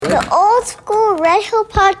Red Hill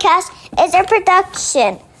Podcast is a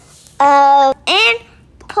production of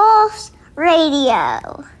Impulse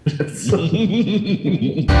Radio.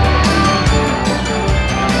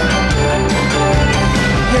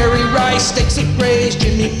 Harry Rice, Stacey Grace,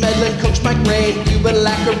 Jimmy Medlin, Coach Mike Ray, Cuba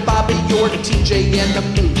Lacker, Bobby York, TJ and the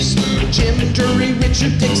Moose, Jim Drury,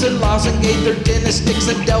 Richard Dixon, Lawson Gaither, Dennis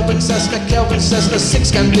Dixon, Delvin Cessna, Kelvin Cessna,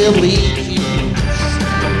 Six Gun Billy Hughes.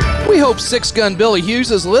 We hope Six Gun Billy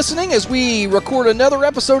Hughes is listening as we record another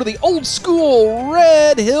episode of the Old School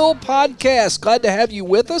Red Hill Podcast. Glad to have you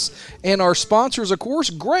with us. And our sponsors, of course,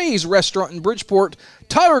 Gray's Restaurant in Bridgeport,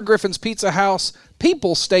 Tyler Griffin's Pizza House,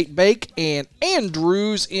 People's State Bake, and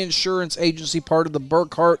Andrews Insurance Agency, part of the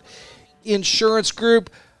Burkhart Insurance Group.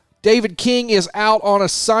 David King is out on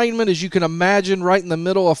assignment, as you can imagine, right in the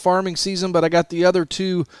middle of farming season, but I got the other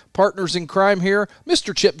two partners in crime here.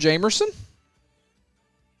 Mr. Chip Jamerson.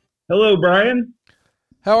 Hello, Brian.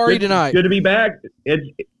 How are you tonight? Good to be back.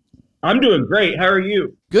 I'm doing great. How are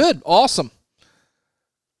you? Good. Awesome.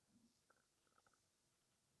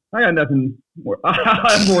 I got nothing more.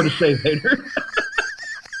 I'll have more to say later.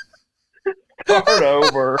 Start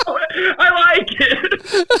over. I like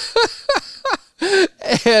it.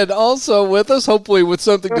 And also with us, hopefully with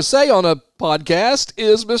something to say on a podcast,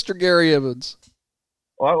 is Mr. Gary Evans.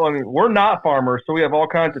 Well, I mean, we're not farmers, so we have all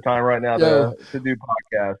kinds of time right now to do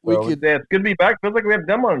podcasts. So it's good to be back. Feels like we haven't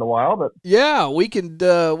done one in a while, but yeah, we can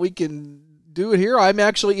do it here. I'm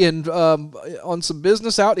actually in on some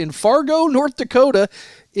business out in Fargo, North Dakota,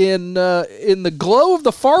 in the glow of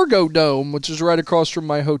the Fargo Dome, which is right across from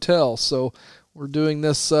my hotel. So we're doing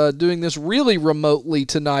this really remotely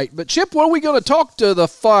tonight. But Chip, what are we going to talk to the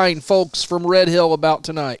fine folks from Red Hill about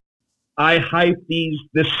tonight? I hype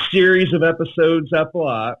this series of episodes up a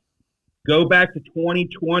lot. Go back to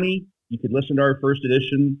 2020. You could listen to our first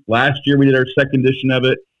edition. Last year we did our second edition of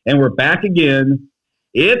it, and we're back again.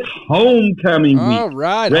 It's homecoming week. All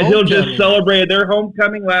right. Red Hill just celebrated their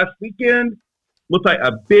homecoming last weekend. Looks like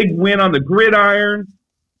a big win on the gridiron.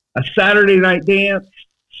 A Saturday night dance.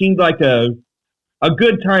 Seemed like a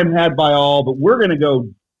good time had by all, but we're going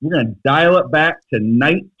to dial it back to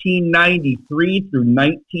 1993 through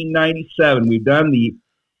 1997. We've done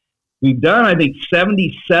I think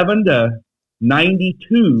 77 to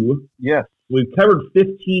 92. Yes. We've covered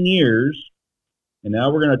 15 years, and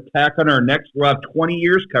now we're going to tack on our next. We'll have 20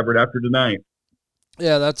 years covered after tonight.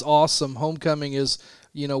 Yeah, that's awesome. Homecoming is,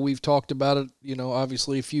 we've talked about it,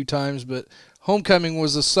 obviously a few times, but homecoming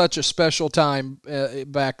was such a special time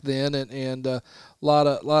back then, and a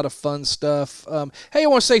lot of fun stuff. Hey, I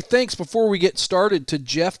want to say thanks before we get started to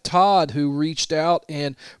Jeff Todd, who reached out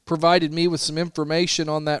and provided me with some information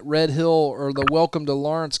on that Red Hill or the Welcome to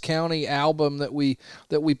Lawrence County album that we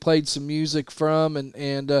played some music from,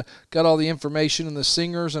 and got all the information and the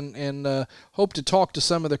singers, and hope to talk to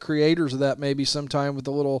some of the creators of that maybe sometime with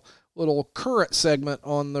a little current segment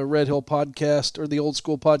on the Red Hill podcast or the Old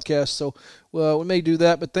School podcast. So we may do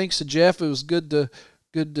that, but thanks to Jeff. It was good to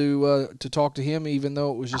talk to him, even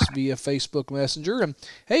though it was just via Facebook Messenger. And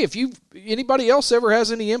hey, if anybody else ever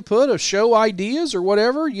has any input of show ideas or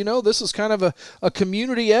whatever, this is kind of a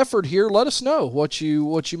community effort here. Let us know what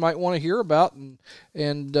you might want to hear about, and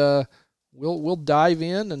we'll dive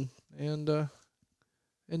in and talk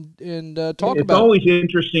about. It's always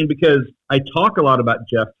interesting because I talk a lot about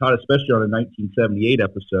Jeff Todd, especially on the 1978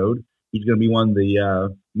 episode. He's going to be one of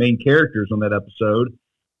the main characters on that episode.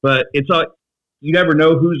 But it's you never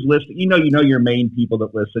know who's listening. You know your main people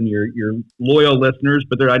that listen, your loyal listeners.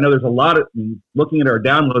 But I know there's a lot of, looking at our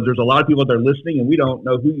downloads, there's a lot of people that are listening, and we don't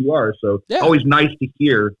know who you are. So it's always nice to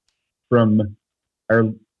hear from our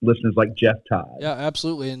listeners like Jeff Todd. Yeah,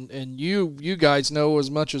 absolutely. And you guys know as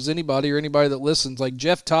much as anybody or anybody that listens, like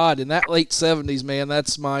Jeff Todd in that late 70s, man,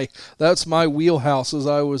 that's my wheelhouse, as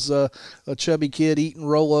I was a chubby kid eating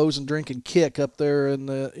Rolos and drinking Kick up there in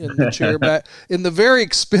the chairback in the very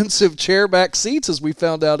expensive chairback seats, as we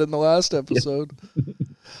found out in the last episode.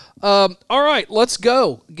 All right, let's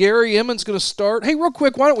go. Gary Emmons going to start. Hey, real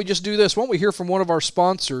quick, why don't we just do this? Why don't we hear from one of our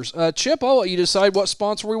sponsors? Chip, I'll let you decide what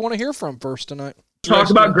sponsor we want to hear from first tonight.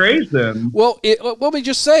 Talk about Gray's then. Well, let me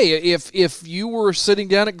just say, if you were sitting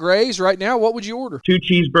down at Gray's right now, what would you order? 2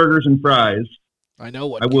 cheeseburgers and fries. I know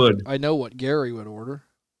what Gary would order.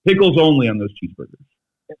 Pickles only on those cheeseburgers.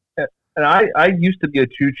 And I used to be a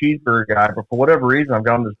 2 cheeseburger guy, but for whatever reason, I've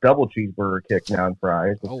gotten this double cheeseburger kick now in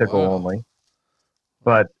fries with pickle only.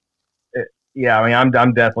 But yeah, I mean,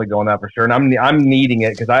 I'm definitely going that for sure, and I'm needing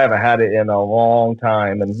it because I haven't had it in a long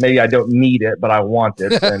time, and maybe I don't need it, but I want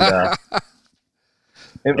it. And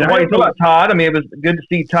And what you talk about Todd, I mean, it was good to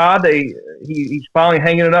see Todd. He's finally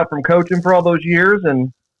hanging it up from coaching for all those years,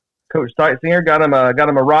 and Coach Sightseer got him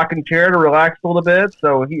a rocking chair to relax a little bit.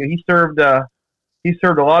 So he served a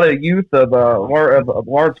lot of youth of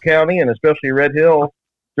Lawrence County and especially Red Hill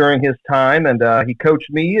during his time, and he coached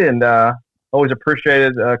me, and always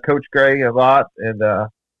appreciated Coach Gray a lot. And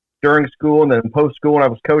during school and then post school when I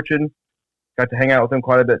was coaching, got to hang out with him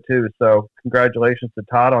quite a bit too. So congratulations to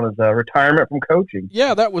Todd on his retirement from coaching.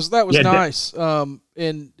 Yeah, that was nice.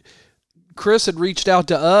 And Chris had reached out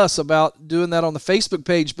to us about doing that on the Facebook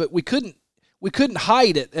page, but we couldn't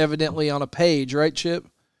hide it evidently on a page, right, Chip?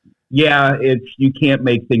 Yeah, you can't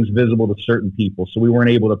make things visible to certain people, so we weren't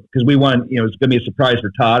able to, because we want, it's going to be a surprise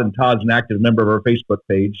for Todd, and Todd's an active member of our Facebook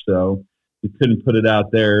page, so we couldn't put it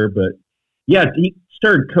out there. But yeah, he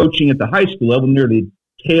started coaching at the high school level near the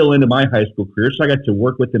tail end of my high school career, so I got to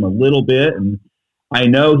work with him a little bit, and I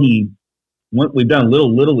know we've done a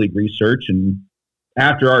little league research, and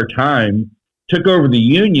after our time, took over the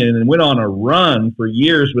Union and went on a run for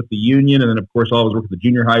years with the Union, and then of course always worked with the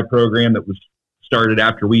junior high program that was started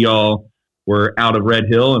after we all were out of Red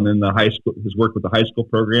Hill, and then the high school, his work with the high school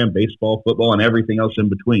program, baseball, football, and everything else in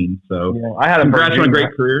between. So I had him congrats on a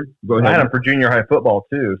great career. Go ahead. I had him for junior high football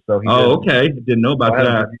too. So okay, didn't know about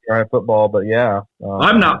that. Junior high football, but yeah,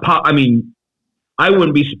 I'm not. I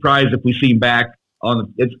wouldn't be surprised if we see him back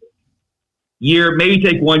on it's year. Maybe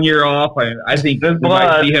take 1 year off. I think we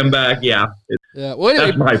might see him back. Yeah. Yeah, well, anyway,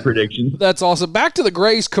 that's my prediction. That's awesome. Back to the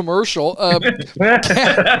Gray's commercial.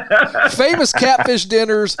 Famous catfish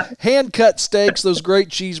dinners, hand-cut steaks, those great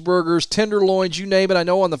cheeseburgers, tenderloins, you name it. I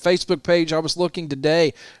know on the Facebook page I was looking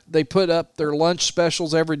today, they put up their lunch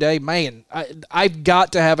specials every day. Man, I've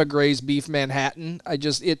got to have a Gray's Beef Manhattan.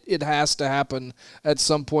 It has to happen at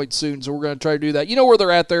some point soon, so we're going to try to do that. You know where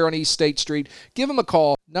they're at there on East State Street. Give them a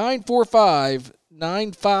call, 945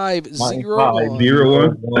 9501.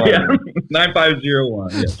 Yeah,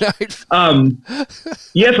 9501. Yes.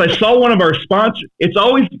 Yes, I saw one of our sponsors. It's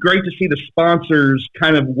always great to see the sponsors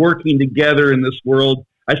kind of working together in this world.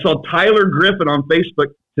 I saw Tyler Griffin on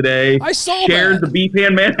Facebook today. I saw shared that. the Beef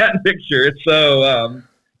Manhattan picture. So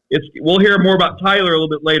we'll hear more about Tyler a little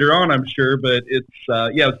bit later on, I'm sure. But it's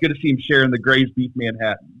good to see him sharing the Gray's Beef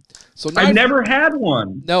Manhattan. So I've never had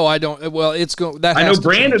one. No, I don't. Well, it's going. That I has know to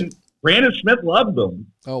Brandon. change. Brandon Smith loved them.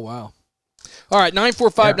 Oh, wow. All right,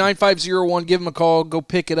 945-9501. Give them a call. Go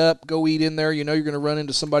pick it up. Go eat in there. You know you're going to run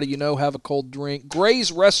into somebody you know, have a cold drink.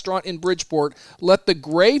 Gray's Restaurant in Bridgeport. Let the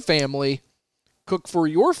Gray family cook for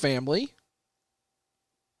your family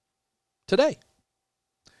today.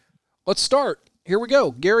 Let's start. Here we go.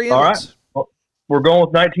 Gary Emmons. All right. Well, we're going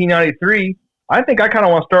with 1993. I think I kind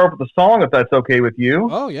of want to start off with a song, if that's okay with you.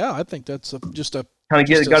 Oh, yeah. I think that's just a kind of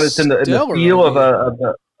got us in the feel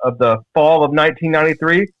of the fall of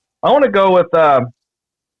 1993. I want to go with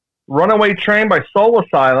 "Runaway Train" by Soul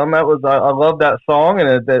Asylum. That was I love that song, and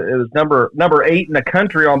it was number 8 in the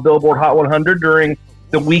country on Billboard Hot 100 during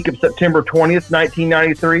the week of September 20th,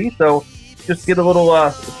 1993. So just get a little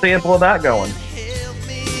sample of that going.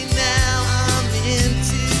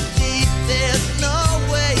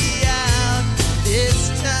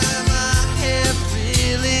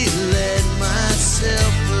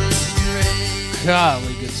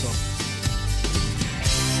 Golly, good song.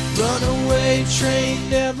 Runaway train,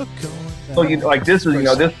 never going back. So this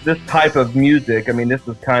is this type of music. I mean, this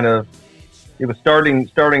is kind of it was starting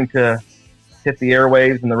to hit the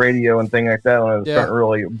airwaves and the radio and things like that when it was starting to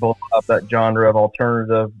really blow up that genre of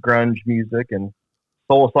alternative grunge music, and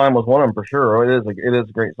Soul Asylum was one of them for sure. It is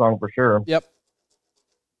a great song for sure. Yep.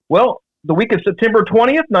 Well, the week of September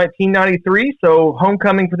 20th, 1993. So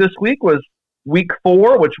homecoming for this week was Week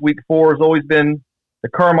 4, which Week 4 has always been the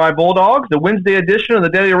Carmi Bulldogs. The Wednesday edition of the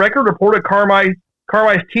Daily Record reported Carmi's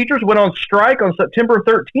teachers went on strike on September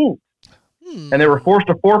 13th, and they were forced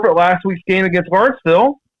to forfeit last week's game against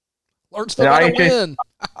Lawrenceville. Lawrenceville got a win.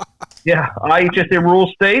 IHSA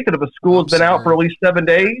rules state that if a school has been out for at least 7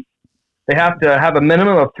 days, they have to have a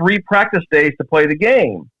minimum of 3 practice days to play the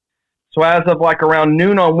game. So as of around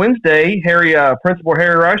noon on Wednesday, Principal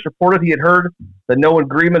Harry Rice reported he had heard that no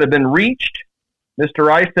agreement had been reached. Mr.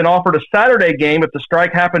 Rice then offered a Saturday game if the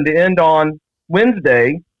strike happened to end on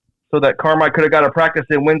Wednesday, so that Carmi could have got a practice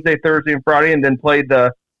in Wednesday, Thursday, and Friday, and then played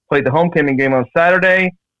the homecoming game on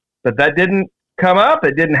Saturday. But that didn't come up.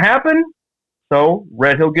 It didn't happen. So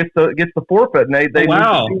Red Hill gets the forfeit, and they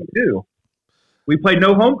too. We played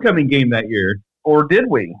no homecoming game that year. Or did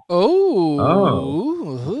we?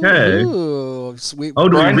 Okay. Sweet. Do we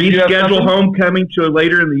reschedule homecoming to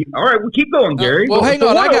later in the year? All right, we'll keep going, Gary. Well, hang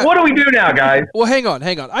on. What do we do now, guys? Well, hang on.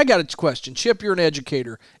 I got a question. Chip, you're an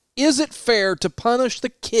educator. Is it fair to punish the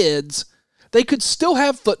kids? They could still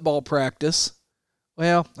have football practice,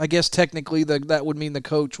 Well, I guess technically that would mean the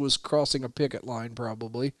coach was crossing a picket line,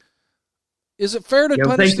 probably. Is it fair to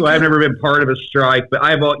punish the kids? I've never been part of a strike, but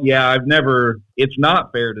I've never. It's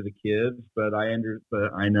not fair to the kids, but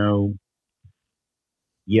I know.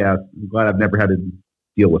 Yeah, I'm glad I've never had to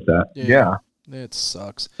deal with that. Yeah. It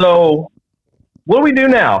sucks. So, what do we do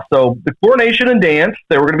now? So, the coronation and dance,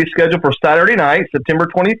 they were going to be scheduled for Saturday night, September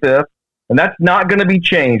 25th, and that's not going to be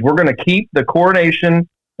changed. We're going to keep the coronation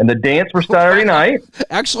and the dance for Saturday night.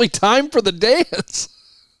 Actually, time for the dance.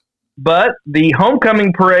 But the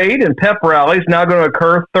homecoming parade and pep rally is now going to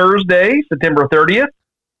occur Thursday, September 30th.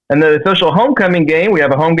 And the official homecoming game, we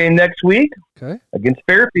have a home game next week against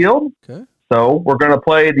Fairfield. Okay. So we're going to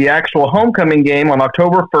play the actual homecoming game on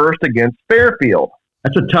October 1st against Fairfield.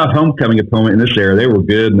 That's a tough homecoming opponent in this era. They were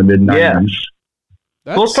good in the mid-90s.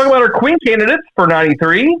 Yeah. So let's talk about our Queen candidates for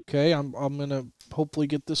 93. Okay, I'm going to hopefully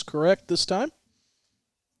get this correct this time.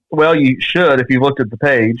 Well, you should if you looked at the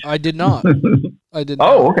page. I did not. I did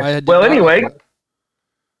not. Oh, okay. Well, anyway,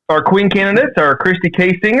 our Queen candidates are Christy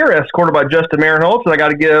K. Singer, escorted by Justin Marinholtz. And I got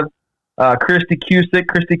to give Christy Cusick,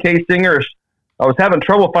 Christy K. Singer. I was having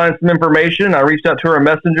trouble finding some information. I reached out to her on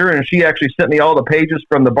Messenger, and she actually sent me all the pages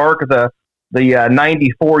from the bark of the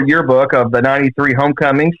 94 yearbook of the 93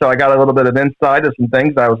 homecoming. So I got a little bit of insight of some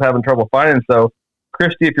things I was having trouble finding. So,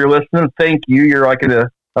 Christy, if you're listening, thank you. You're like a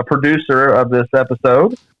producer of this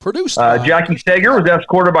episode. Jackie Sager was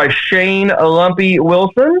escorted by Shane Lumpy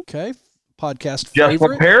Wilson. Okay. Podcast Jess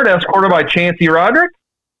favorite. LaParrot, escorted by Chancey Roderick.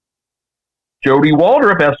 Jody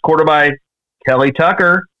Waldrop, escorted by Kelly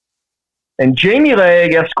Tucker. And Jamie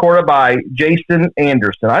Legg, escorted by Jason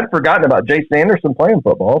Anderson. I'd forgotten about Jason Anderson playing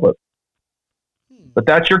football, but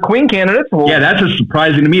that's your Queen candidates. Yeah, that's as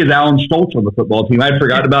surprising to me as Alan Stoltz on the football team. I'd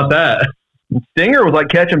forgotten about that. Stinger was like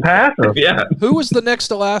catching passes. Yeah. Who was the next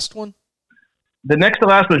to last one? The next to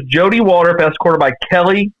last was Jody Waldrop, escorted by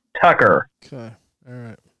Kelly Tucker. Okay. All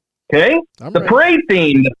right. Okay. The parade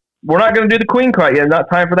theme. We're not going to do the Queen quite yet. Not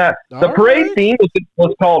time for that. The parade theme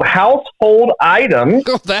was called Household Items.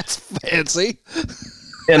 Oh, that's fancy.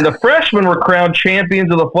 And the freshmen were crowned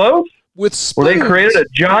champions of the floats. With spoons. Where they created a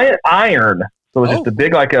giant iron. So it was just a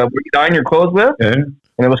big, like a what you iron your clothes with. Okay. And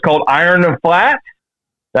it was called Iron and Flat.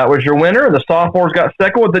 That was your winner. The sophomores got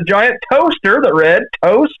second with the giant toaster that read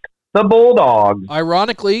Toast the Bulldogs.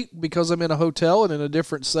 Ironically, because I'm in a hotel and in a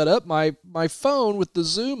different setup, my phone with the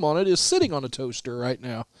Zoom on it is sitting on a toaster right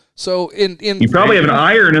now. So you probably have an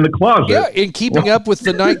iron in the closet. Yeah, in keeping up with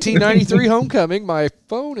the 1993 homecoming, my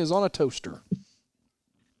phone is on a toaster.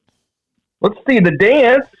 Let's see. The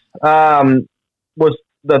dance was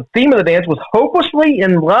the theme of the dance was Hopelessly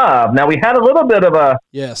in Love. Now we had a little bit of a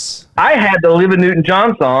I had the Olivia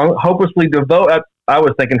Newton-John song, Hopelessly Devoted. I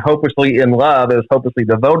was thinking Hopelessly in Love. It was Hopelessly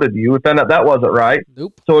Devoted to You. We found out that wasn't right.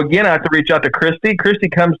 Nope. So again, I have to reach out to Christy. Christy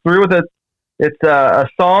comes through with it. It's a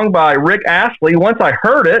song by Rick Astley. Once I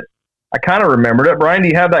heard it, I kind of remembered it. Brian, do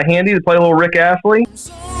you have that handy to play a little Rick Astley? I'm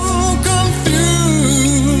so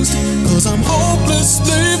confused, 'cause I'm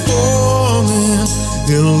hopelessly falling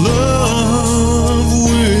in love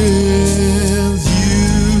with you.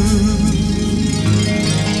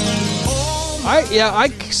 I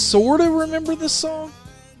sort of remember this song.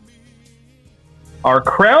 Our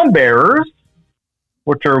crown bearers,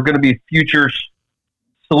 which are going to be future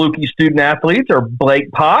Saluki student athletes, are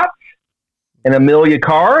Blake Potts and Amelia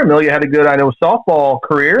Carr. Amelia had a good, softball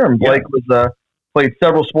career, and Blake was played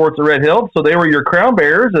several sports at Red Hill. So they were your crown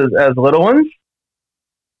bearers as little ones.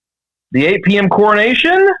 The 8 p.m.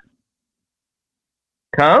 coronation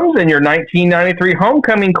comes, and your 1993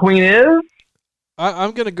 homecoming queen is?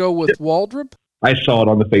 I'm going to go with Waldrop. I saw it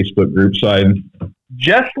on the Facebook group side.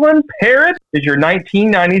 Jesslyn Parrott is your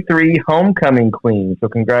 1993 homecoming queen. So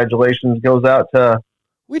congratulations goes out to.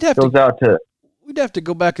 We'd have to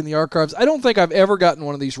go back in the archives. I don't think I've ever gotten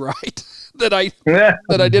one of these right that I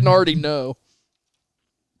didn't already know.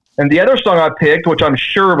 And the other song I picked, which I'm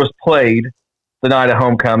sure was played the night of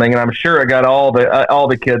homecoming, and I'm sure it got all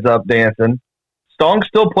the kids up dancing. Song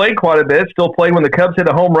still played quite a bit. Still played when the Cubs hit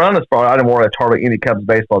a home run. I didn't want to target any Cubs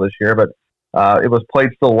baseball this year, but it was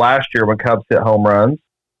played still last year when Cubs hit home runs.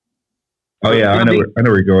 Oh yeah, I know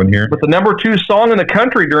where you're going here. But the number 2 song in the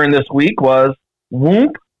country during this week was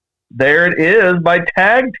 "Whoop, There It Is" by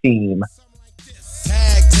Tag Team.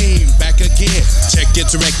 Tag Team back again. Check it,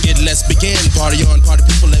 direct it, let's begin. Party on, party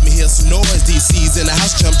people, let me hear some noise. DC's in the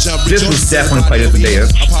house, jump, This was definitely played at the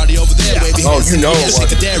dance. A party over there, baby. Oh, you know it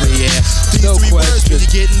was. No question.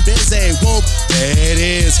 Getting busy. Whoop, there it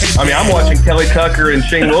is. I mean, I'm watching Kelly Tucker and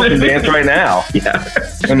Shane Wilson dance right now. Yeah.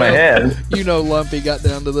 In my head. You know Lumpy got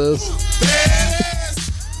down to this.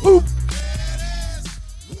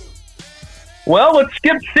 Well, let's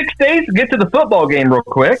skip 6 days and get to the football game real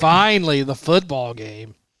quick. Finally, the football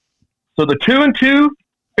game. So the 2-2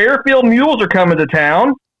 Fairfield Mules are coming to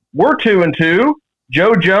town. We're 2-2.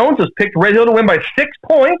 Joe Jones has picked Red Hill to win by 6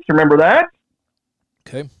 points. Remember that?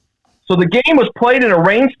 Okay. So the game was played in a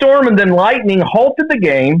rainstorm, and then lightning halted the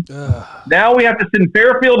game. Now we have to send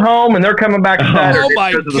Fairfield home, and they're coming back Saturday. Oh,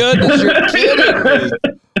 my goodness. You're kidding me.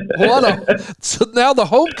 So now the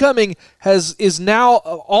homecoming is now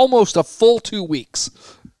almost a full 2 weeks.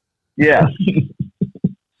 Yes.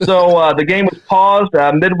 So the game was paused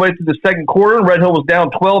midway through the second quarter. Red Hill was down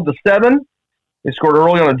 12-7. They scored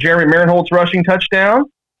early on a Jeremy Marinholtz rushing touchdown.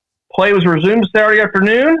 Play was resumed Saturday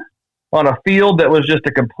afternoon on a field that was just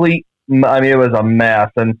a complete – it was a mess.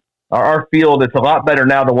 And our field, it's a lot better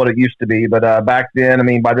now than what it used to be. But back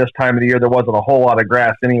then, by this time of the year, there wasn't a whole lot of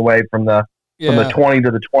grass anyway from the 20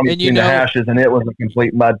 to the 22 and hashes, and it was a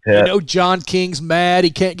complete mud pit. John King's mad. He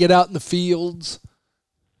can't get out in the fields.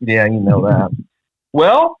 Yeah, you know that.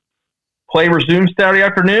 Well, play resumed Saturday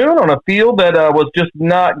afternoon on a field that was just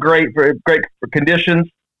not great for conditions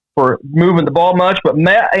for moving the ball much. But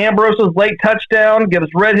Matt Ambrose's late touchdown gives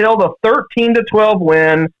Red Hill the 13-12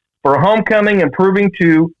 win for homecoming, improving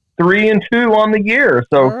to 3-2 on the year.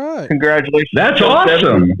 So Congratulations. That's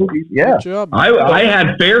awesome. Yeah. Good job. I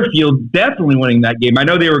had Fairfield definitely winning that game. I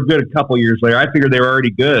know they were good a couple years later. I figured they were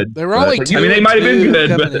already good. They were only they might have been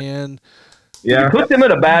good, but in. Yeah. You put them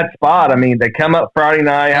in a bad spot. they come up Friday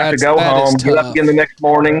night, have to go home, get up again the next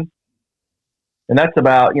morning. And that's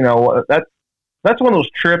about, that's one of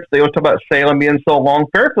those trips. They always talk about Salem being so long.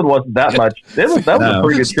 Fairfield wasn't that much. That was a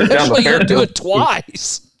pretty good trip down to Fairfield. Do it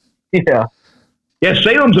twice. Yeah. Yeah,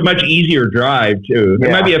 Salem's a much easier drive, too.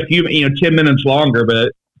 It might be a few, 10 minutes longer,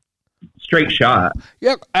 but straight shot.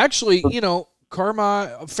 Yeah, actually,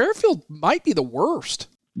 Fairfield might be the worst.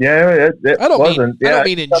 Yeah, it wasn't. I don't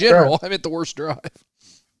mean in general. I meant the worst drive.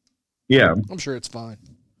 Yeah. I'm sure it's fine.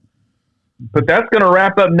 But that's going to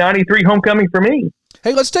wrap up 93 homecoming for me.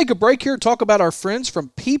 Hey, let's take a break here and talk about our friends from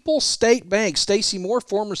People's State Bank. Stacy Moore,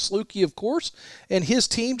 former Sluky, of course, and his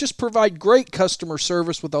team just provide great customer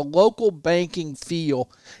service with a local banking feel.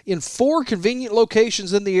 In 4 convenient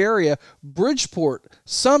locations in the area, Bridgeport,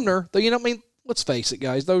 Sumner, let's face it,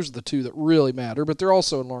 guys, those are the 2 that really matter, but they're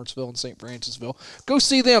also in Lawrenceville and St. Francisville. Go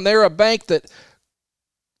see them. They're a bank that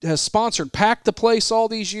has sponsored Pack the Place all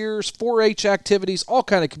these years, 4-H activities, all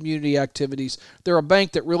kind of community activities. They're a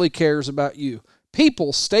bank that really cares about you.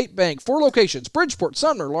 People's State Bank, 4 locations, Bridgeport,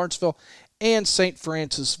 Sumner, Lawrenceville, and St.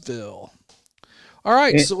 Francisville. All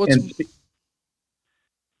right, so let's go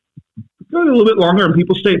a little bit longer on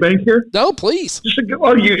People's State Bank here. No, please. Just a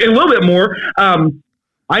little bit more.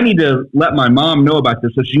 I need to let my mom know about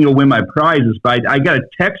this so she can win my prizes. But I got a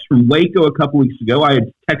text from Waco a couple weeks ago. I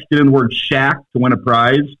had texted in the word Shack to win a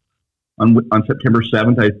prize on September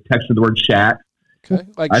 7th. I texted the word Shack. Okay,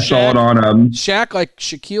 I saw it on Shack, like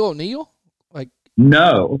Shaquille O'Neal.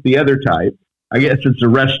 No, the other type. I guess it's a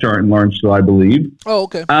restaurant in Lawrenceville, I believe. Oh,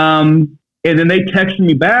 okay. And then they texted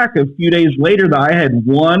me back a few days later that I had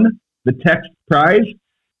won the text prize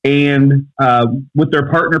and with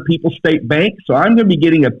their partner, People's State Bank. So I'm going to be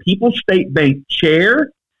getting a People's State Bank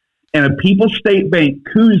chair and a People's State Bank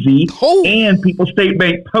koozie and People's State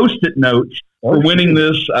Bank Post-it notes for winning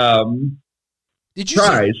this prize. Did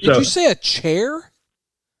you say a chair?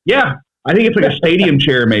 Yeah. I think it's like a stadium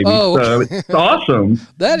chair, maybe. Oh, okay. So it's awesome.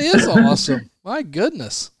 That is awesome. My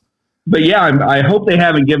goodness. But yeah, I hope they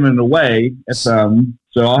haven't given it away. So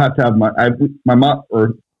I'll have to have my mom,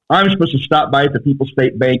 or I'm supposed to stop by at the People's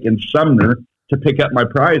State Bank in Sumner to pick up my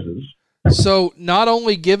prizes. So not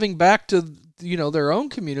only giving back to their own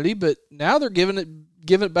community, but now they're giving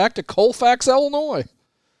it back to Colfax, Illinois.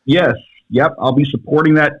 Yes. Yep. I'll be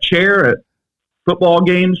supporting that chair at football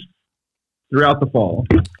games throughout the fall.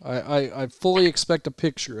 I fully expect a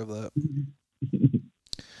picture of that.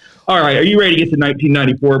 All right. Are you ready to get to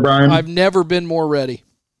 1994, Brian? I've never been more ready.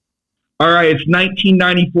 All right. It's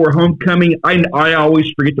 1994 homecoming. I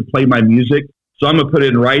always forget to play my music, so I'm going to put it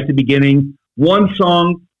in right at the beginning. One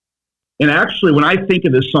song, and actually when I think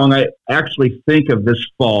of this song, I actually think of this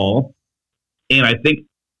fall, and I think,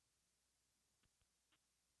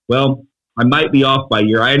 well, I might be off by a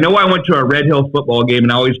year. I know I went to a Red Hill football game,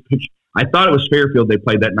 and I thought it was Fairfield they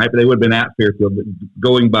played that night, but they would have been at Fairfield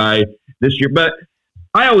going by this year. But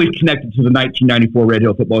I always connected to the 1994 Red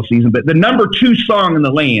Hill football season. But the number 2 song in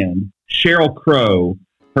the land, Sheryl Crow,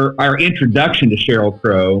 our introduction to Sheryl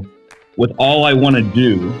Crow with All I Want to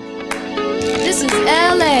Do. This is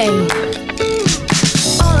L.A.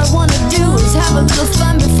 All I want to do is have a little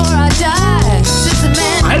fun before I die.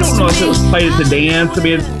 I don't know if it was played at the dance.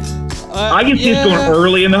 I can see it's going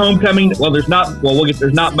early in the homecoming. Well, there's not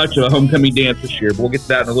much of a homecoming dance this year, but we'll get to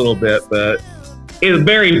that in a little bit. But it was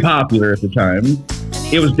very popular at the time.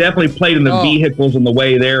 It was definitely played in the vehicles on the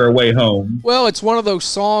way there or way home. Well, it's one of those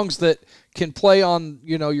songs that can play on,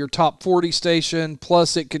 your top 40 station,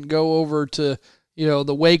 plus it can go over to,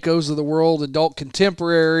 the Wacos of the world, adult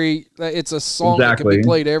contemporary. It's a song that can be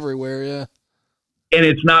played everywhere, yeah. And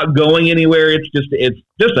it's not going anywhere. It's just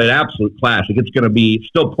an absolute classic. It's going to be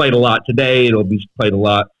still played a lot today. It'll be played a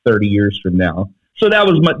lot 30 years from now. So that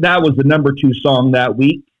was the number 2 song that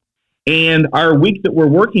week. And our week that we're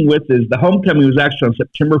working with is the homecoming was actually on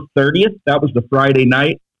September 30th. That was the Friday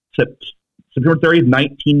night, September 30th,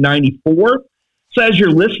 1994. So as you're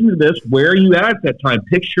listening to this, where are you at that time?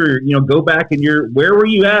 Picture, go back and where were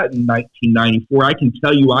you at in 1994? I can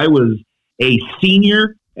tell you I was a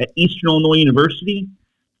senior at Eastern Illinois University,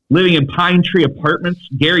 living in Pine Tree Apartments,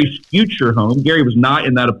 Gary's future home. Gary was not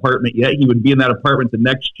in that apartment yet. He would be in that apartment the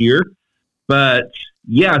next year. But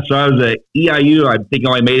yeah, so I was at EIU. I think I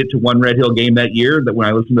only made it to one Red Hill game that year. That when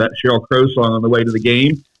I listened to that Sheryl Crow song on the way to the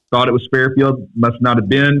game, thought it was Fairfield, must not have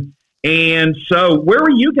been. And so, where were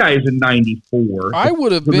you guys in '94? I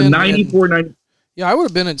would have been I would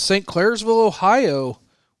have been in St. Clairsville, Ohio,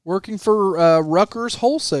 working for Rutgers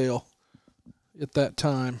Wholesale at that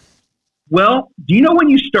time. Well, do you know when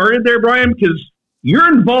you started there, Brian? Because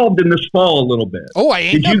you're involved in this fall a little bit. Oh, I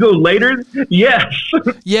am? Did you go later? Yes.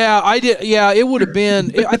 Yeah, I did. Yeah, it would have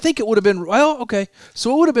been, I think it would have been, well, okay.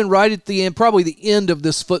 So it would have been right at the end, probably the end of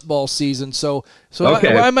this football season. So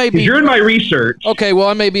okay. I may be. You're in my research. Okay, well,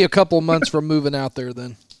 I may be a couple of months from moving out there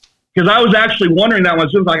then. Because I was actually wondering that one.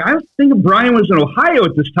 So I was like, I think Brian was in Ohio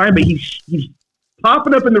at this time, but he's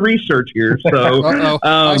popping up in the research here. So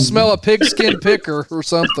I smell a pigskin picker or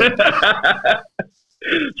something.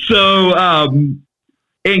 So,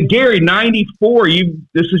 and Gary, 94,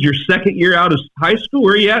 this is your second year out of high school.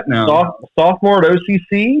 Where are you at now? Sophomore at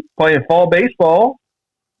OCC, playing fall baseball.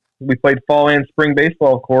 We played fall and spring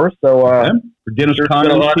baseball, of course. So, for Dennis spent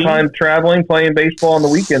a lot of time traveling, playing baseball on the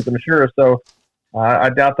weekends, I'm sure. So,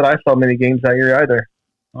 I doubt that I saw many games that year either.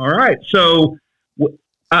 All right. So,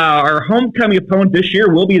 our homecoming opponent this year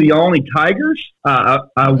will be the Olney Tigers, a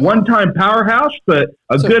one-time powerhouse, but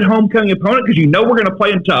a good homecoming opponent because we're going to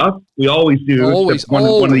play them tough. We always do. Always. One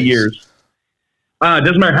of the years. It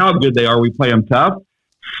doesn't matter how good they are, we play them tough.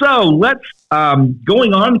 So let's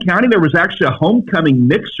going on in county. There was actually a homecoming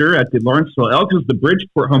mixer at the Lawrenceville Elks, the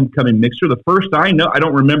Bridgeport homecoming mixer. The first I know, I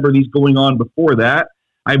don't remember these going on before that.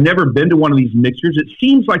 I've never been to one of these mixers. It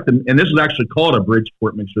seems like and this is actually called a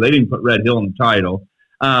Bridgeport mixer. They didn't put Red Hill in the title.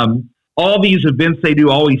 All these events they do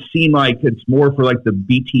always seem like it's more for like the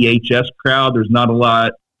BTHS crowd. There's not a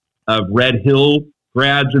lot of Red Hill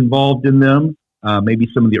grads involved in them. Maybe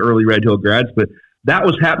some of the early Red Hill grads, but that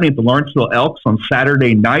was happening at the Lawrenceville Elks on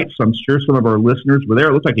Saturday night. So I'm sure some of our listeners were there.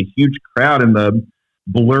 It looked like a huge crowd in the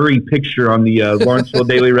blurry picture on the Lawrenceville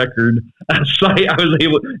Daily Record site.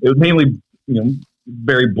 It was mainly,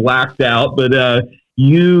 very blacked out, but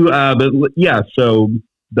yeah, so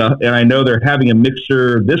and I know they're having a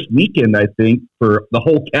mixer this weekend, I think, for the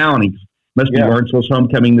whole county. Must be Lawrenceville's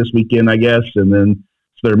homecoming this weekend, I guess, and then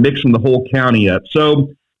so they're mixing the whole county up.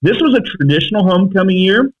 So this was a traditional homecoming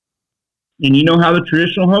year, and you know how the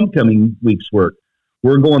traditional homecoming weeks work.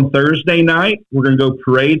 We're going Thursday night. We're going to go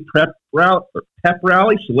parade, pep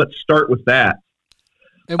rally. So let's start with that.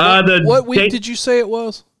 And what week did you say it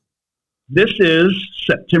was? This is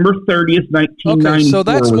September 30th, 1994. Okay, so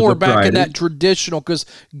that's more back in that traditional, because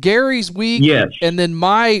Gary's week, and then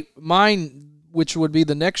mine, which would be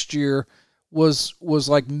the next year, was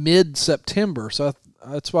like mid-September. So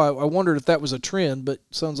that's why I wondered if that was a trend, but it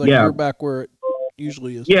sounds like you're back where it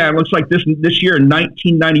usually is. Yeah, it looks like this year in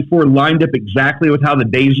 1994 lined up exactly with how the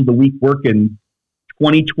days of the week work in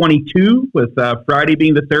 2022, with Friday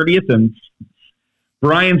being the 30th and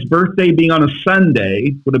Brian's birthday being on a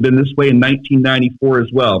Sunday. Would have been this way in 1994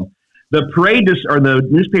 as well. The parade, or the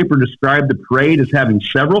newspaper described the parade as having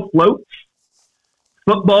several floats,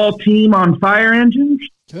 football team on fire engines,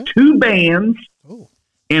 2 bands,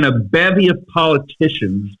 and a bevy of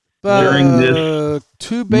politicians during this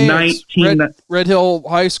 2 bands. Red Hill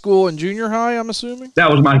High School and Junior High, I'm assuming? That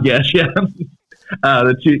was my guess, yeah.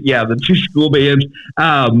 The two school bands.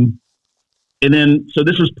 And then, so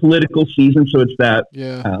this is political season, so it's that,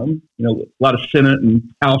 a lot of Senate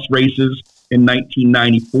and House races in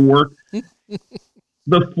 1994.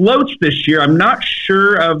 The floats this year, I'm not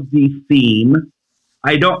sure of the theme.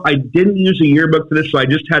 I didn't use a yearbook for this, so I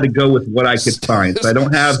just had to go with what I could find. So I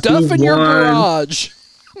don't have stuff in your garage.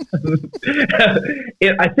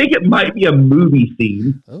 I think it might be a movie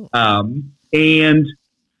theme. And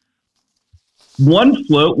One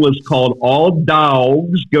float was called All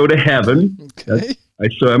Dogs Go to Heaven. Okay.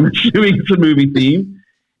 So I'm assuming it's a movie theme.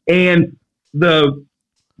 And the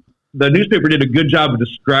newspaper did a good job of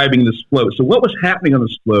describing this float. So what was happening on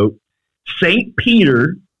this float, St.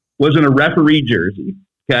 Peter was in a referee jersey,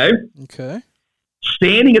 okay? Okay.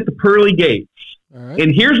 Standing at the pearly gates. All right.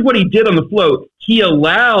 And here's what he did on the float. He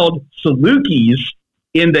allowed Salukis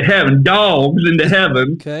into heaven, dogs into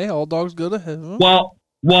heaven, Okay. All dogs go to heaven. while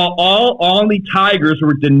all Olney Tigers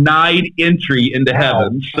were denied entry into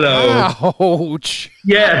heaven. So, Ouch.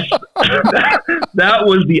 yes, that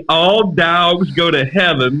was the All Dogs Go to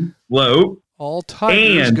Heaven float. All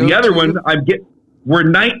tigers And go the other to- one, we're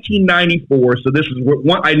 1994, so this is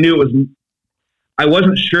one I knew it was. I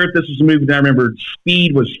wasn't sure if this was a movie, but I remember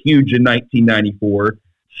Speed was huge in 1994.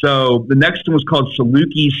 So the next one was called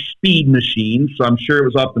Saluki's Speed Machine. So I'm sure it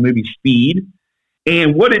was off the movie Speed.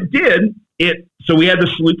 And what it did, so we had the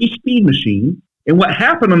Saluki Speed Machine, and what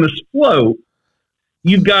happened on this float,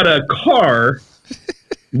 you've got a car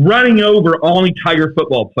running over Olney Tiger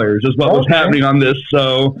football players is what was happening on this.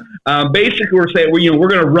 So basically we're saying we're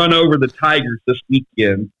going to run over the Tigers this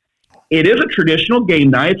weekend. It is a traditional game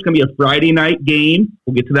night. It's going to be a Friday night game.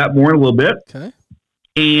 We'll get to that more in a little bit. Okay.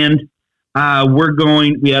 And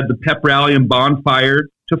we have the pep rally and bonfire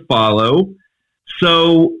to follow.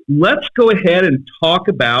 So let's go ahead and talk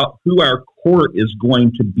about who our court is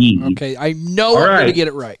going to be. Okay. I know All I'm going to right. get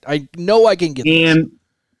it right. I know I can get this. And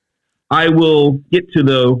I will get to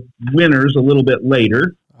the winners a little bit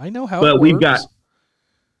later. I know how But it we've works. got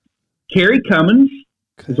Carrie Cummins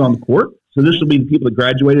is on the court. So this will be the people that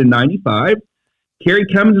graduated in 95. Carrie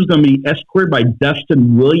Cummins is going to be escorted by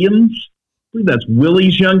Dustin Williams. I believe that's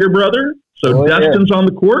Willie's younger brother. So Dustin's on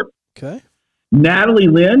the court. Okay. Natalie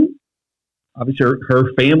Lynn, obviously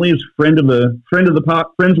her family is friends of the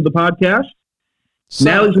podcast.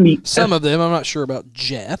 Natalie's going to be Some of them. I'm not sure about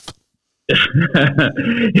Jeff.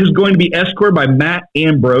 is going to be escorted by Matt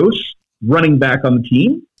Ambrose, running back on the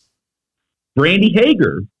team. Brandy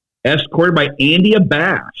Hager, escorted by Andy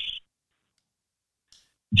Abbas.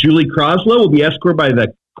 Julie Croslow will be escorted by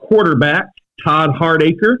the quarterback, Todd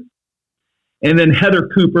Hardacre. And then Heather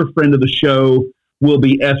Cooper, friend of the show, will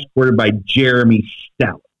be escorted by Jeremy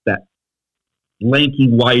Stout, that lanky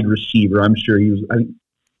wide receiver. I'm sure he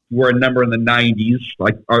wore a number in the 90s,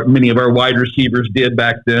 like many of our wide receivers did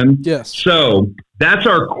back then. Yes. So that's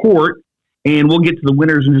our court, and we'll get to the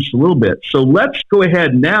winners in just a little bit. So let's go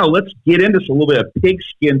ahead now. Let's get into a little bit of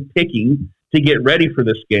pigskin picking to get ready for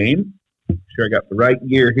this game. Make sure I got the right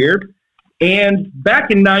year here. And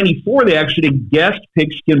back in 94, they actually did guest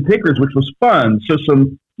pigskin pickers, which was fun. So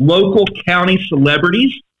some local county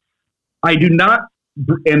celebrities. I do not,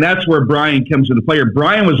 and that's where Brian comes into play.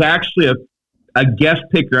 Brian was actually a guest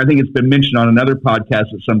picker. I think it's been mentioned on another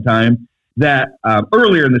podcast at some time that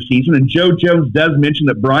earlier in the season. And Joe Jones does mention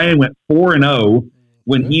that Brian went 4-0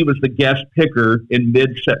 when he was the guest picker in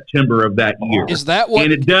mid-September of that year. Is that what?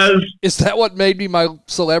 And it does. Is that what made me my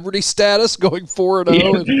celebrity status going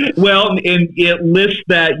 4-0? Well, and it lists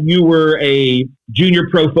that you were a junior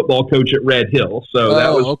pro football coach at Red Hill. So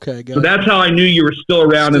that was okay. So that's how I knew you were still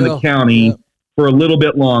around in the county for a little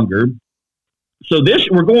bit longer. So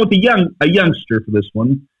we're going with a youngster for this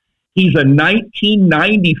one. He's a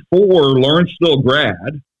 1994 Lawrenceville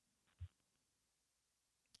grad.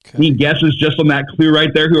 Okay. Any guesses just on that clue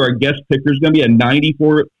right there who our guest picker is going to be? A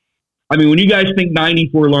 94. I mean, when you guys think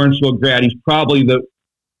 94 Lawrenceville grad, he's probably the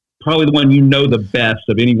one the best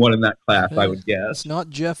of anyone in that class, I would guess. It's not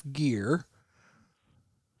Jeff Gear.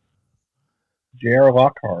 J.R.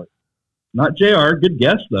 Lockhart. Not JR. Good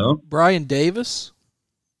guess, though. Brian Davis.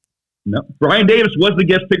 No. Brian Davis was the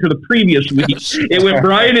guest picker the previous week. It went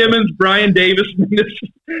Brian Emmons, Brian Davis. Because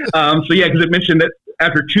it mentioned that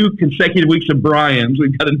after 2 consecutive weeks of Brian's,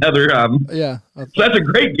 we've got another. So that's a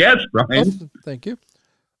great guess, Brian. Thank you.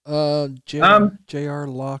 J.R.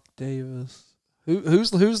 Locke Davis. Who's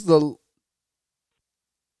the?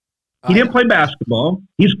 He didn't play basketball.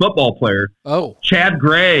 He's a football player. Oh. Chad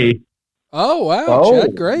Gray. Oh, wow.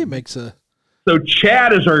 Chad Gray makes a. So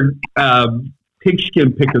Chad is our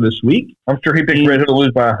pigskin picker this week. I'm sure he picked Red Hill to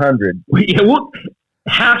lose by 100. Yeah, well,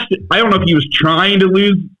 I don't know if he was trying to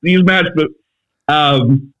lose these matches, but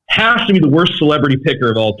has to be the worst celebrity picker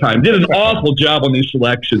of all time. Did an awful job on these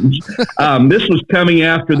selections. This was coming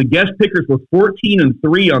after the guest pickers were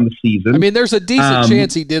 14-3 on the season. I mean, there's a decent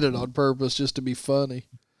chance he did it on purpose just to be funny.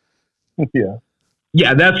 Yeah.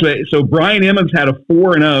 Yeah, that's it. So Brian Emmons had a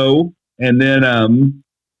 4-0, and then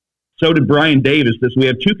so did Brian Davis. We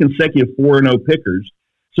have 2 consecutive 4-0 pickers.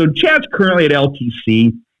 So Chad's currently at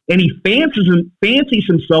LTC, and he fancies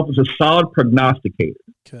himself as a solid prognosticator.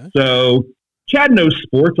 Okay. So Chad knows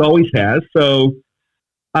sports, always has. So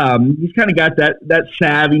he's kind of got that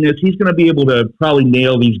savviness. He's going to be able to probably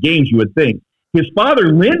nail these games, you would think. His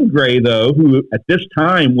father, Lynn Gray, though, who at this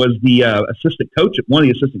time was the assistant coach, one of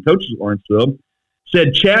the assistant coaches at Lawrenceville,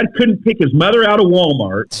 said Chad couldn't pick his mother out of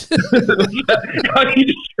Walmart. How do you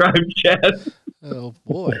describe Chad? Oh,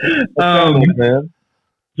 boy.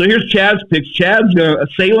 So here's Chad's picks. Chad's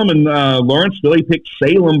Salem and Lawrenceville. He picked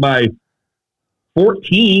Salem by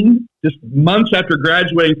 14, just months after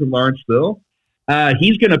graduating from Lawrenceville.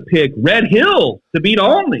 He's going to pick Red Hill to beat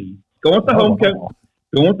Olney. Going with the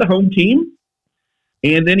home team.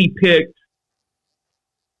 And then he picked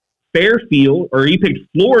Fairfield, or he picked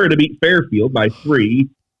Flora to beat Fairfield by 3.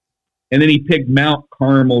 And then he picked Mount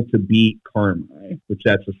Carmel to beat Carmi, which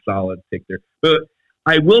that's a solid pick there. But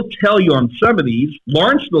I will tell you on some of these,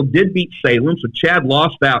 Lawrenceville did beat Salem, so Chad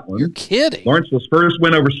lost that one. You're kidding. Lawrenceville's first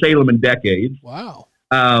win over Salem in decades. Wow.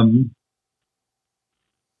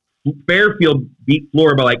 Fairfield beat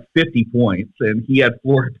Flora by like 50 points, and he had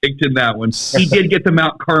Flora picked in that one. He did get the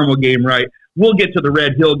Mount Carmel game right. We'll get to the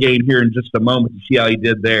Red Hill game here in just a moment to see how he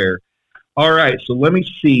did there. All right, so let me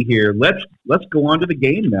see here. Let's go on to the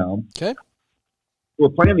game now. Okay. We're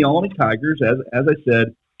playing the Olney Tigers, as I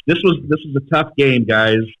said. This is a tough game,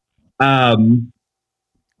 guys. Coming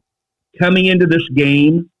into this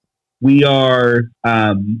game, we are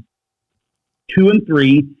 2-3,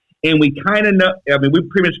 and we kind of know. I mean, we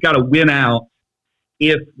pretty much got to win out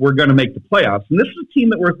if we're going to make the playoffs. And this is a team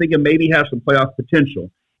that we're thinking maybe has some playoff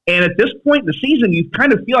potential. And at this point in the season, you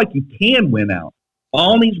kind of feel like you can win out.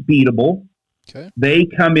 Olney's beatable. Okay. They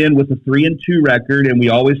come in with a 3-2 record, and we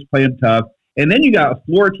always play them tough. And then you got a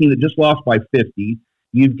Flora team that just lost by 50.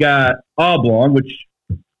 You've got Oblong, which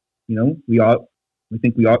we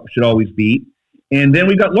think we should always beat. And then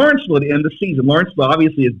we've got Lawrenceville at the end of the season. Lawrenceville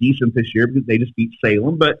obviously is decent this year because they just beat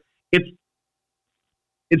Salem, but it's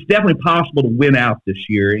definitely possible to win out this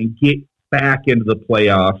year and get back into the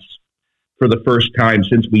playoffs for the first time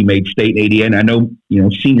since we made state in '88. And I know,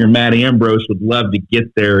 senior Matt Ambrose would love to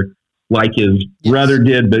get there like his brother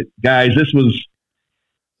did, but guys,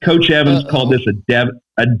 Coach Evans called this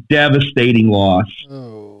a devastating loss.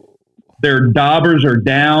 Oh. Their Daubers are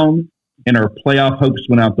down, and our playoff hopes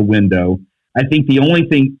went out the window. I think the only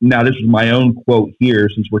thing, now this is my own quote here,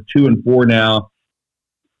 since we're 2-4 now,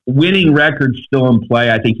 winning record's still in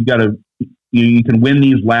play. I think you can win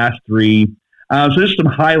these last 3. So there's some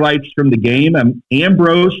highlights from the game.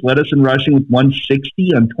 Ambrose led us in rushing with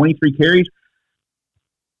 160 on 23 carries.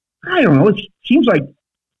 I don't know. It seems like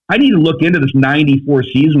I need to look into this 94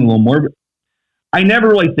 season a little more. But I never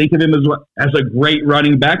really think of him as a great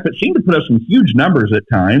running back, but seemed to put up some huge numbers at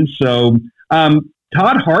times. So Todd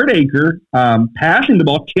Hardacre passing the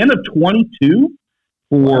ball 10 of 22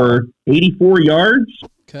 for 84 yards.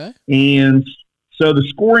 Okay. And so the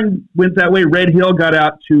scoring went that way. Red Hill got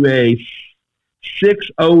out to a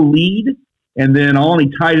 6-0 lead, and then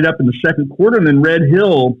Olney tied it up in the second quarter. And then Red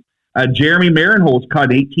Hill, Jeremy Marinholtz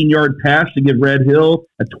caught an 18-yard pass to give Red Hill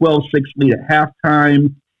a 12-6 lead at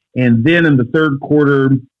halftime. And then in the third quarter,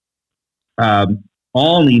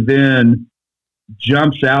 Olney then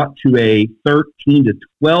jumps out to a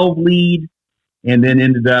 13-12 lead, and then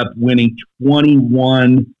ended up winning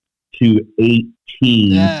 21-18.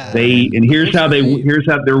 Yeah. Here's how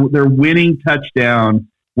their winning touchdown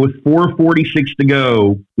with 4:46 to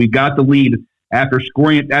go. We got the lead after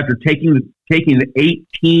taking the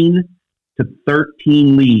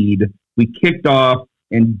 18-13 lead. We kicked off,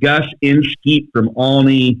 and Gus Inskeep from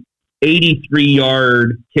Olney,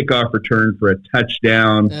 83-yard kickoff return for a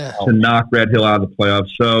touchdown to knock Red Hill out of the playoffs.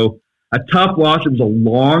 So a tough loss. It was a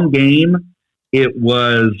long game. It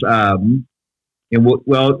was, a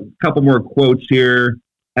couple more quotes here.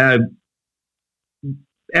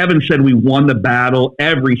 Evan said we won the battle.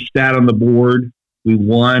 Every stat on the board, we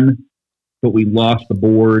won, but we lost the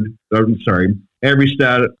board. Every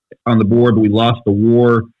stat on the board, but we lost the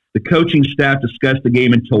war. The coaching staff discussed the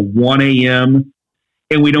game until 1 a.m.,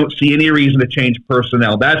 and we don't see any reason to change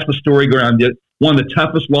personnel. That's the story around it. One of the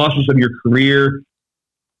toughest losses of your career.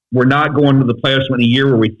 We're not going to the playoffs in a year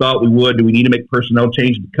where we thought we would. Do we need to make personnel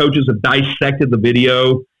changes? The coaches have dissected the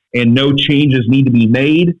video, and no changes need to be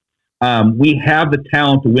made. We have the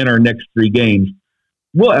talent to win our next 3 games.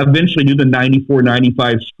 We'll eventually do the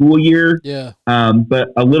 94-95 school year. Yeah.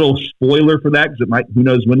 But a little spoiler for that, because who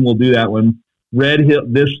knows when we'll do that one. Red Hill,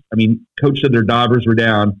 Coach said their Daubers were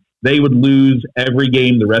down. They would lose every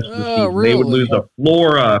game the rest of the season. Really? They would lose to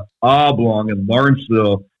Flora, Oblong, and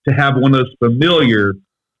Lawrenceville to have one of those familiar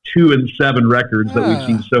 2-7 records that we've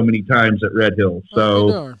seen so many times at Red Hill.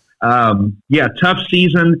 So, tough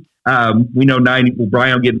season. We know 90. Well,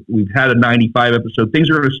 Brian, we've had a 95 episode. Things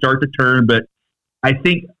are going to start to turn, but I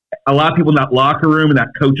think a lot of people in that locker room and that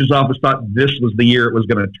coach's office thought this was the year it was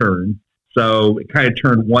going to turn. So it kind of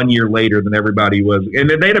turned 1 year later than everybody was. And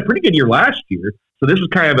they had a pretty good year last year. So this is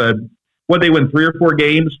kind of they win 3 or 4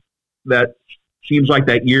 games. That seems like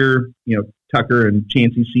that year, Tucker and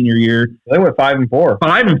Chancey's senior year. They went 5-4.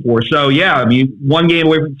 5-4. So, yeah, I mean, 1 game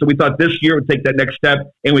away from. So we thought this year would take that next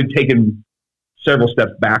step, and we'd taken several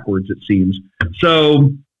steps backwards, it seems.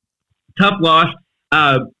 So, tough loss.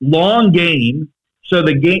 Long game. So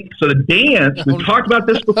the dance, we've talked about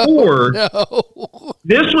this before. No.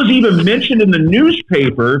 This was even mentioned in the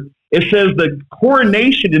newspaper. It says the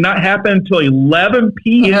coronation did not happen until 11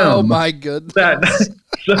 p.m. Oh, my goodness.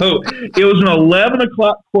 So it was an 11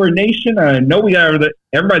 o'clock coronation. I know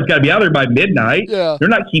everybody's got to be out there by midnight. Yeah. They're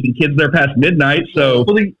not keeping kids there past midnight. So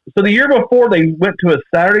the year before, they went to a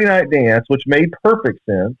Saturday night dance, which made perfect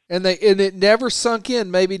sense. And it never sunk in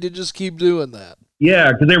maybe to just keep doing that.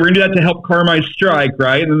 yeah, because they were going to do that to help Carmine's strike,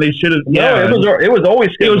 right? And they should have. Yeah, it was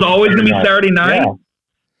always going to be Saturday night. Yeah.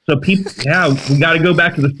 So people, we got to go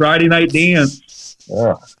back to the Friday night dance.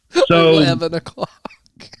 Yeah. So 11 o'clock.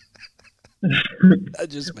 That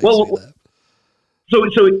just makes me laugh. So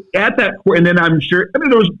at that, and then I'm sure,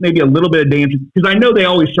 there was maybe a little bit of dancing, because I know they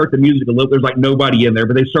always start the music a little, there's like nobody in there,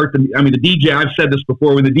 but they start the DJ, I've said this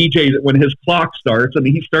before, when his clock starts,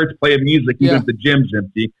 he starts playing music, even if the gym's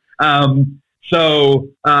empty. But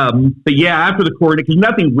yeah, after the coronation, because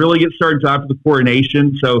nothing really gets started until after the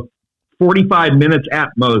coronation, so 45 minutes at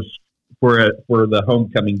most for the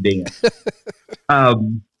homecoming dance. So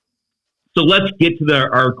let's get to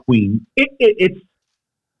our queen. It's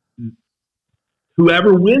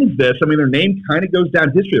whoever wins this. Their name kind of goes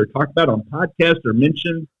down history. They're talked about on podcasts. They're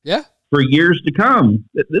mentioned for years to come.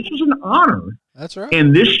 This is an honor. That's right.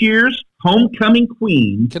 And this year's homecoming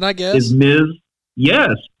queen, can I guess, is Ms.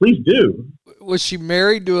 Yes, please do. Was she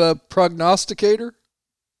married to a prognosticator?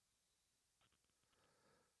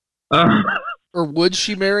 Or would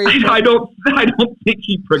she marry? I don't think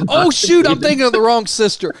he prognosticated. Oh shoot! I'm thinking of the wrong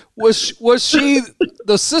sister. Was she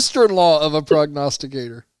the sister-in-law of a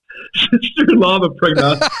prognosticator? Sister-in-law of a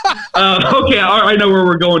prognosticator. Okay, I know where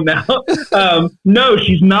we're going now. No,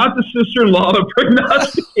 she's not the sister-in-law of a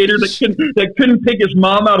prognosticator that couldn't pick his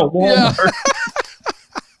mom out of Walmart. Yeah.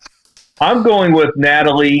 I'm going with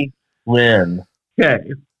Natalie Lynn.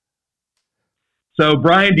 Okay. So,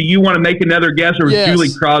 Brian, do you want to make another guess, or was Julie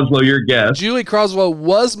Croslow your guess? Julie Croslow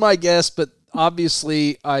was my guess, but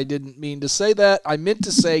obviously I didn't mean to say that. I meant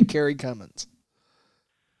to say Carrie Cummins.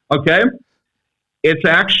 Okay. It's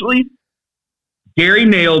actually, Gary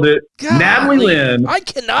nailed it. God, Natalie Lynn, I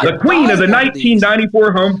cannot, the queen of the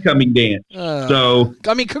 1994 homecoming dance.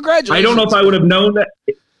 Congratulations. I don't know if I would have known that.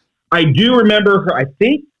 I do remember her. I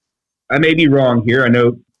think I may be wrong here. I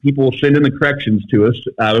know people will send in the corrections to us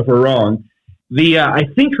if we're wrong. I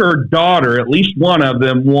think her daughter, at least one of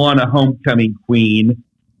them, won a homecoming queen,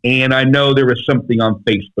 and I know there was something on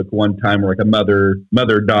Facebook one time, like a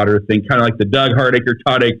mother-daughter thing, kind of like the Doug Hardacre,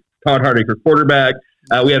 Todd Hardacre quarterback.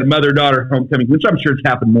 We had a mother-daughter homecoming, which I'm sure it's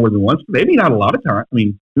happened more than once, but maybe not a lot of time.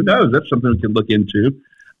 Who knows? That's something we can look into.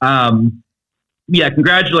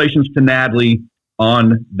 Congratulations to Natalie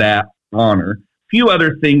on that honor. A few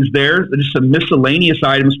other things there, just some miscellaneous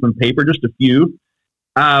items from paper, just a few.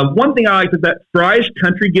 One thing I liked is that Fry's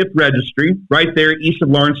Country Gift Registry, right there east of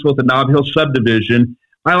Lawrenceville at the Nob Hill subdivision.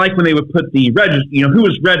 I like when they would put the who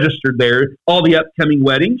was registered there, all the upcoming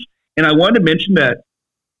weddings. And I wanted to mention that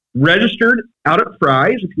registered out at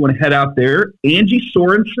Fry's, if you want to head out there, Angie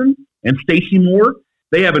Sorensen and Stacy Moore,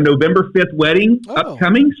 they have a November 5th wedding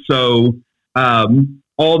upcoming. So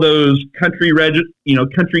all those country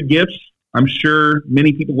gifts, I'm sure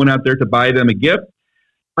many people went out there to buy them a gift.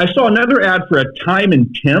 I saw another ad for a time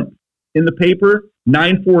and temp in the paper,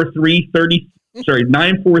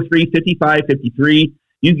 943-5553.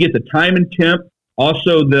 You get the time and temp,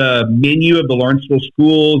 also the menu of the Lawrenceville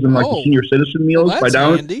schools and the senior citizen meals.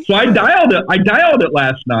 Handy. So I dialed it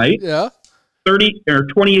last night. Yeah. 30 or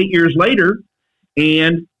 28 years later,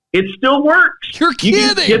 and it still works. You're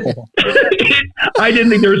kidding. I didn't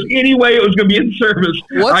think there was any way it was going to be in service.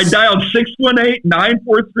 I dialed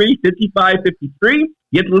 618-943-5553.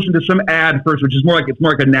 You have to listen to some ad first, which is more like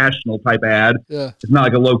a national type ad. Yeah. It's not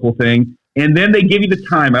like a local thing. And then they give you the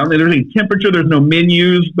time. I don't think there's any temperature. There's no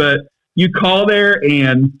menus, but you call there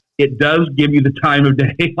and it does give you the time of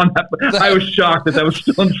day on that. I was shocked that was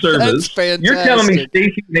still in service. That's fantastic. You're telling me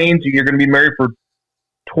Stacey names you're going to be married for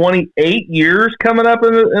 28 years coming up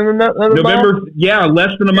in the November? month? Yeah,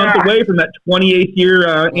 less than a month away from that 28th year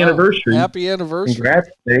anniversary. Happy anniversary. Congrats,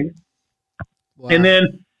 Steve. Wow. And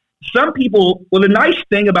then some people, well, the nice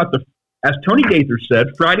thing about as Tony Gaither said,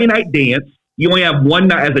 Friday night dance, you only have one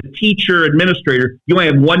night as a teacher, administrator, you only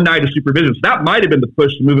have one night of supervision. So that might have been the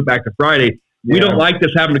push to move it back to Friday. Yeah. We don't like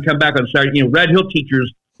this having to come back on Saturday. Red Hill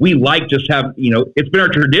teachers, we like just have, it's been our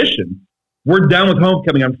tradition. We're done with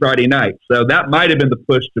homecoming on Friday night. So that might have been the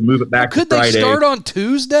push to move it back to Friday. Could they start on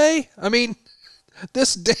Tuesday? I mean,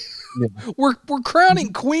 this day, we're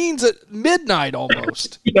crowning queens at midnight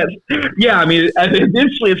almost. Yes. Yeah, I mean,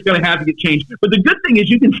 eventually it's going to have to get changed. But the good thing is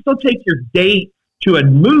you can still take your date to a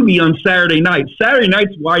movie on Saturday night. Saturday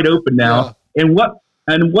night's wide open now. Yeah.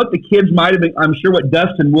 And what the kids might have been, I'm sure what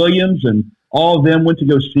Dustin Williams and all of them went to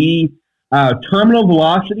go see, Terminal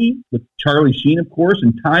Velocity with Charlie Sheen, of course,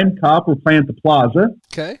 and Time Cop were playing at the Plaza.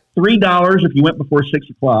 Okay. $3 if you went before 6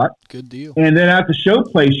 o'clock. Good deal. And then at the show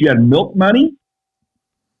place, you had Milk Money,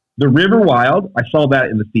 The River Wild. I saw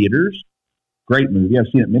that in the theaters. Great movie. I've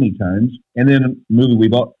seen it many times. And then a movie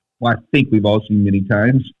I think we've all seen many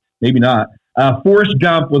times. Maybe not. Forrest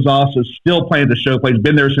Gump was also still playing at the show place.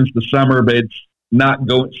 Been there since the summer, but it's not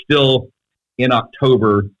going. Still in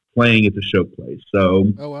October playing at the show place. So.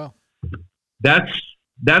 Oh wow.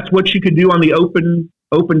 That's what you could do on the open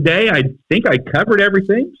day. I think I covered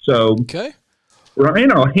everything. So, okay,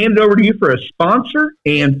 Ryan, I'll hand it over to you for a sponsor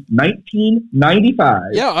and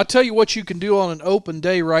 1995. Yeah, I'll tell you what you can do on an open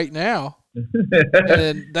day right now.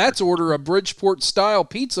 And that's order a Bridgeport-style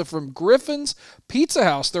pizza from Griffin's Pizza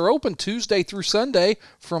House. They're open Tuesday through Sunday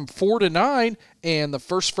from 4 to 9, and the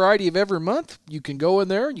first Friday of every month, you can go in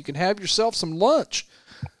there and you can have yourself some lunch.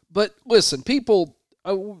 But listen, people...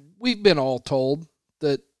 we've been all told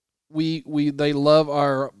that they love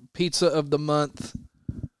our pizza of the month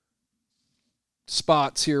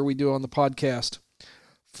spots here we do on the podcast.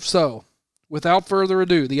 So, without further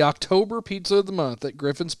ado, the October pizza of the month at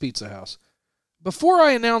Griffin's Pizza House. Before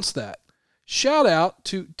I announce that, shout out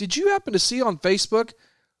to, did you happen to see on Facebook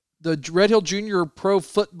the Red Hill Junior Pro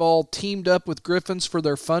Football teamed up with Griffin's for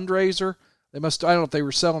their fundraiser? I don't know if they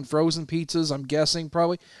were selling frozen pizzas. I'm guessing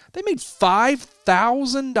probably. They made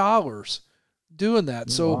 $5,000 doing that.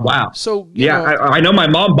 So wow. So I know my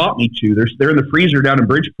mom bought me two. They're in the freezer down in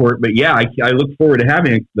Bridgeport. But yeah, I look forward to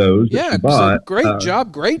having those. Yeah, so great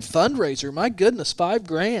job, great fundraiser. My goodness,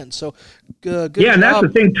 $5,000. So good. Yeah, and job. that's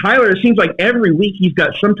the thing, Tyler. It seems like every week he's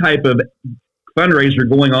got some type of fundraiser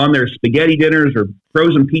going on there. Spaghetti dinners or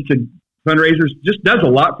frozen pizza fundraisers. Just does a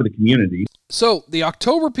lot for the community. So, the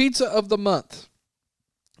October pizza of the month.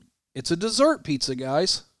 It's a dessert pizza,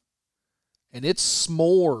 guys. And it's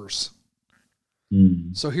s'mores.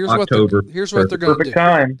 So here's what they're going to do.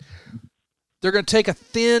 Time. They're going to take a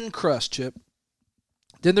thin crust, Chip.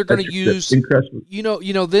 Then they're going to use, then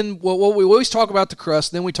we always talk about the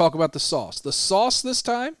crust, then we talk about the sauce. The sauce this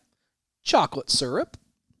time, chocolate syrup.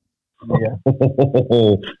 Yeah.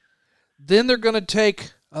 Then they're going to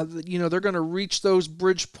take... they're going to reach those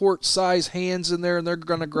Bridgeport-size hands in there, and they're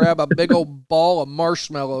going to grab a big old ball of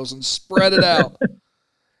marshmallows and spread it out.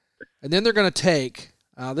 And then they're going to take,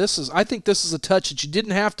 I think this is a touch that you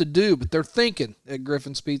didn't have to do, but they're thinking at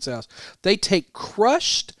Griffin's Pizza House. They take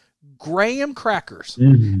crushed graham crackers,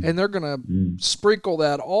 and they're going to sprinkle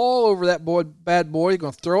that all over that bad boy. They're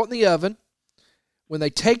going to throw it in the oven. When they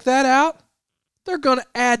take that out, they're going to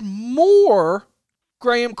add more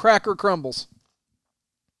graham cracker crumbles.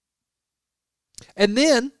 And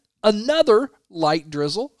then another light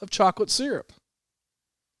drizzle of chocolate syrup.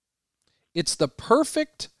 It's the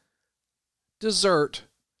perfect dessert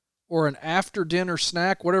or an after-dinner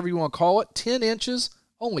snack, whatever you want to call it. 10 inches,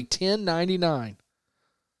 only $10.99.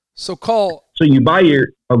 So call. So you buy your.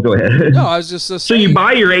 Oh, go ahead. No, I was just. So you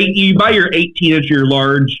buy your 18-inch, your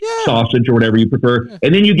large sausage or whatever you prefer,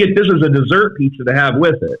 and then you get this as a dessert pizza to have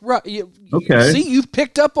with it. Right. Okay. See, you've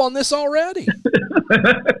picked up on this already.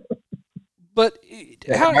 But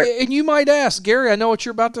and you might ask, Gary, I know what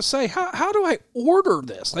you're about to say. How do I order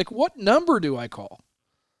this? Like, what number do I call?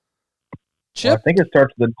 Chip? Well, I think it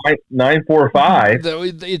starts with 945.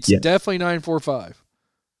 It's definitely 945.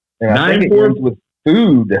 And I think it ends with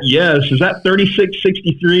food. Yes. Is that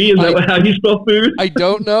 3663? Is that how you spell food? I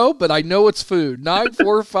don't know, but I know it's food.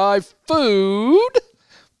 945 food.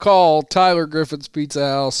 Call Tyler Griffin's Pizza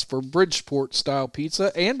House for Bridgeport-style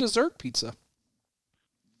pizza and dessert pizza.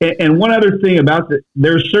 And one other thing about go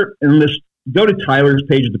to Tyler's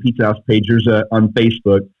page at the Pizza House page. There's on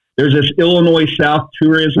Facebook. There's this Illinois South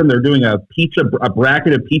Tourism. They're doing a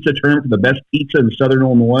bracket of pizza tournament for the best pizza in Southern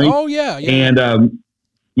Illinois. Oh yeah. And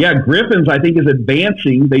Griffin's I think is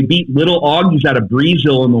advancing. They beat Little Augie's out of Breeze,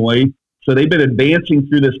 Illinois. So they've been advancing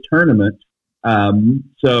through this tournament.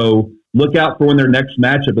 So look out for when their next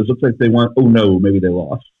matchup is. Looks like they won. Oh no, maybe they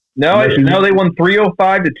lost. No, they won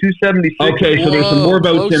 305 to 276. Okay, so there's some more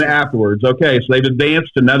votes closer. in afterwards. Okay, so they've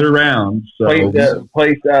advanced another round. So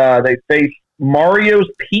They faced Mario's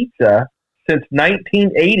Pizza since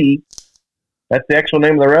 1980. That's the actual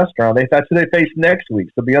name of the restaurant. That's who they face next week.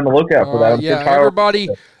 So be on the lookout for that. Yeah, everybody,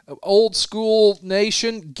 old school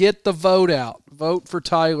nation, get the vote out. Vote for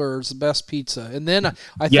Tyler's best pizza. And then I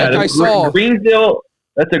think I saw Greenville.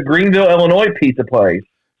 That's a Greenville, Illinois pizza place.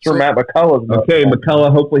 It's where Matt McCullough's. Okay,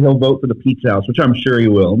 McCullough. Hopefully he'll vote for the Pizza House, which I'm sure he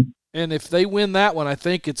will. And if they win that one, I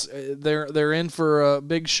think it's they're in for a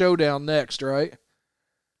big showdown next, right?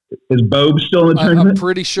 Is Bob still in the tournament? I'm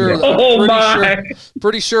pretty sure. Yeah.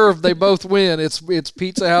 Pretty sure if they both win, it's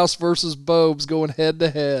Pizza House versus Bob's going head to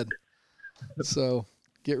head. So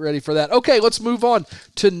get ready for that. Okay, let's move on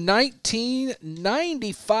to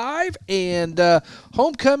 1995 and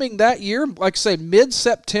homecoming that year. Like I say,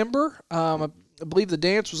 mid-September. I believe the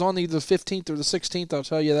dance was on either the 15th or the 16th. I'll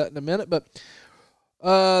tell you that in a minute, but.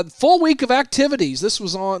 Full week of activities. This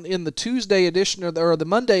was on in the Tuesday edition or the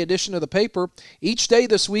Monday edition of the paper. Each day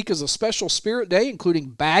this week is a special spirit day, including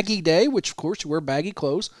Baggy Day, which of course you wear baggy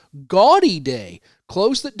clothes. Gaudy Day,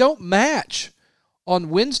 clothes that don't match. On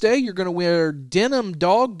Wednesday, you're going to wear Denim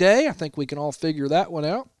Dog Day. I think we can all figure that one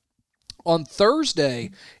out. On Thursday,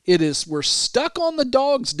 we're stuck on the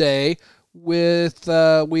Dogs Day with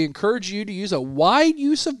we encourage you to use a wide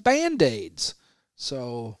use of Band-Aids.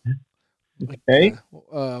 So. Okay.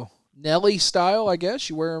 Nelly style, I guess.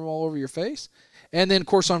 You wear them all over your face. And then, of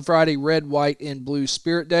course, on Friday, Red, White, and Blue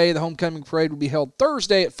Spirit Day. The homecoming parade will be held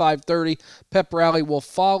Thursday at 5:30. Pep rally will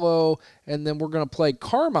follow. And then we're going to play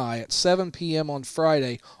Carmi at 7 p.m. on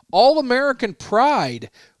Friday. All-American Pride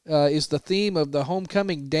is the theme of the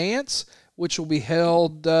homecoming dance, which will be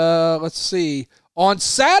held, on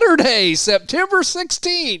Saturday, September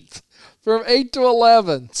 16th. From 8 to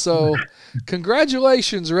 11. So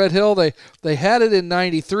congratulations, Red Hill. They had it in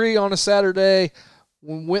 93 on a Saturday.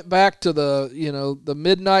 Went back to the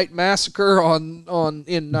midnight massacre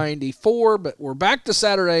in 94, but we're back to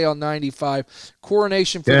Saturday on 95.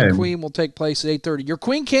 Coronation for the Queen will take place at 8:30. Your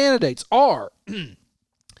Queen candidates are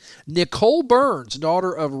Nicole Burns,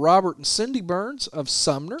 daughter of Robert and Cindy Burns of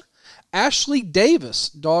Sumner. Ashley Davis,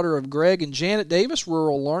 daughter of Greg and Janet Davis,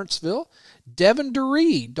 rural Lawrenceville. Devin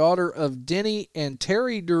Duree, daughter of Denny and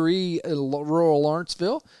Terry Duree, rural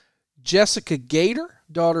Lawrenceville. Jessica Gator,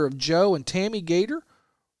 daughter of Joe and Tammy Gator,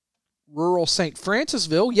 rural St.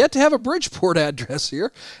 Francisville. Yet to have a Bridgeport address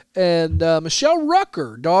here. And Michelle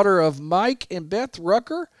Rucker, daughter of Mike and Beth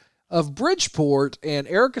Rucker of Bridgeport. And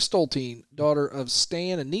Erica Stoltine, daughter of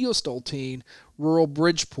Stan and Neil Stoltine, rural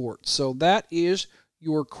Bridgeport. So that is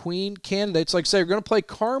your Queen candidates. Like I say, we're going to play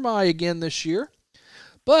Carmi again this year.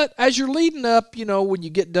 But as you're leading up, when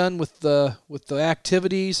you get done with the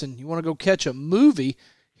activities and you want to go catch a movie,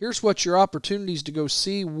 here's what your opportunities to go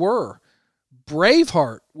see were.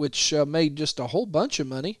 Braveheart, which made just a whole bunch of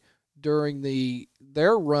money during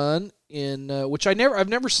their run in which I've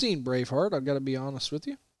never seen Braveheart. I've got to be honest with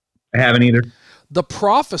you. I haven't either. The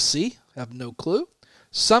Prophecy, have no clue.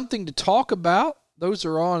 Something to Talk About. Those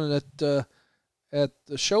are on at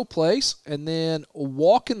the show place, and then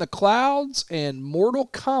Walk in the Clouds and Mortal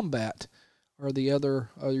Kombat are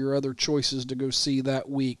your other choices to go see that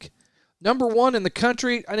week. Number one in the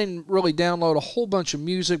country, I didn't really download a whole bunch of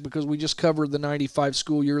music because we just covered the 95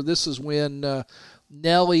 school year. This is when Coolio,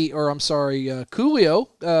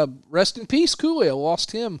 rest in peace, Coolio,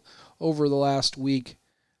 lost him over the last week.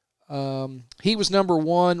 He was number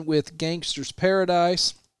one with Gangster's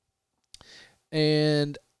Paradise,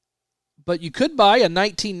 but you could buy a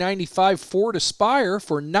 1995 Ford Aspire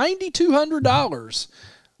for $9,200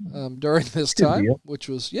 during this time, which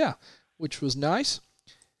was nice.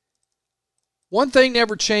 One thing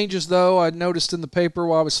never changes, though. I noticed in the paper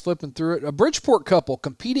while I was flipping through it, a Bridgeport couple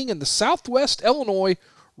competing in the Southwest Illinois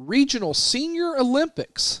Regional Senior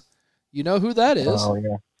Olympics. You know who that is? Oh,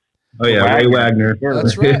 yeah. Ray Wagner.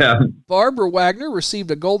 That's right. Yeah. Barbara Wagner received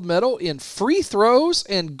a gold medal in free throws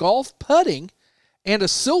and golf putting, and a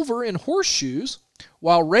silver in horseshoes,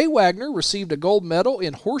 while Ray Wagner received a gold medal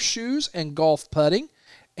in horseshoes and golf putting,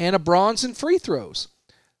 and a bronze in free throws.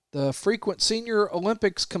 The frequent Senior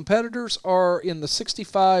Olympics competitors are in the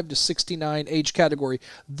 65 to 69 age category.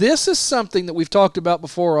 This is something that we've talked about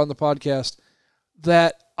before on the podcast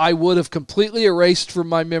that I would have completely erased from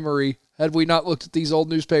my memory had we not looked at these old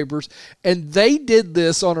newspapers. And they did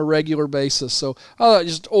this on a regular basis. So I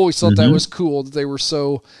just always thought that was cool that they were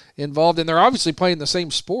so involved. And they're obviously playing the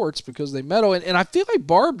same sports because they medal. And I feel like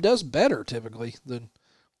Barb does better typically than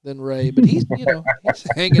Ray. But he's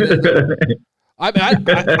hanging in there.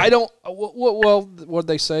 I don't. Well, what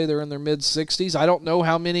they say? They're in their mid 60s. I don't know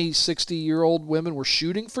how many 60-year-old women were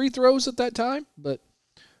shooting free throws at that time, but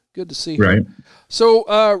good to see her. Right.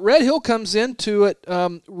 So Red Hill comes into it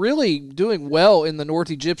really doing well in the North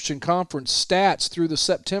Egyptian Conference stats through the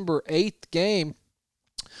September 8th game.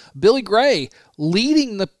 Billy Gray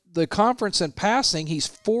leading the conference in passing. He's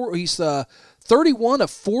 31 of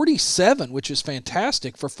 47, which is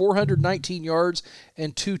fantastic for 419 yards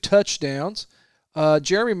and 2 touchdowns.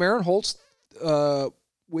 Jeremy Marinholtz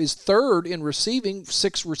is third in receiving,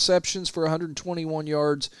 6 receptions for 121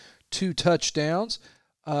 yards, 2 touchdowns.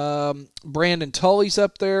 Brandon Tully's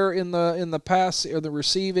up there in the pass or the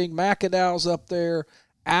receiving. McAdow's up there.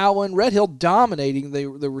 Allen, Red Hill dominating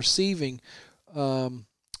the receiving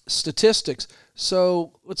statistics.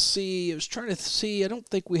 So let's see. I was trying to see. I don't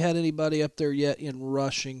think we had anybody up there yet in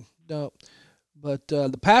rushing. No. But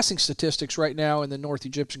the passing statistics right now in the North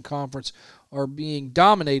Egyptian Conference are being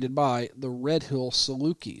dominated by the Red Hill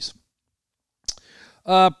Salukis.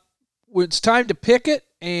 It's time to pick it,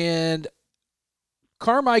 and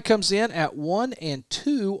Carmi comes in at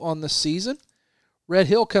 1-2 on the season. Red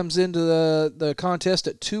Hill comes into the contest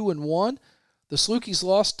at 2-1. The Salukis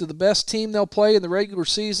lost to the best team they'll play in the regular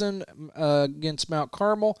season against Mount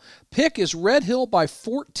Carmel. Pick is Red Hill by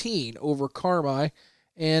 14 over Carmi.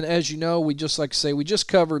 And as you know, we just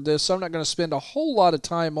covered this, so I'm not going to spend a whole lot of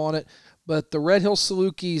time on it. But the Red Hill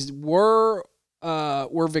Salukis were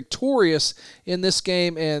victorious in this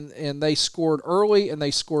game, and they scored early and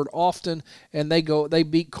they scored often, and they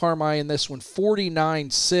beat Carmi in this one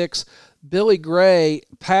 49-6. Billy Gray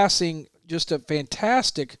passing, just a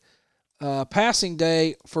fantastic passing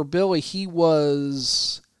day for Billy. He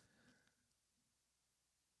was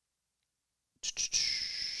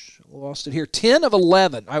lost it here. 10 of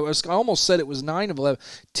 11. I almost said it was 9 of 11.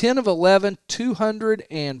 10 of 11,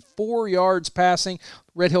 204 yards passing.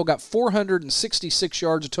 Red Hill got 466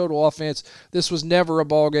 yards of total offense. This was never a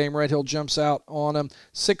ball game. Red Hill jumps out on them.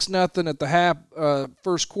 6-0 at the half,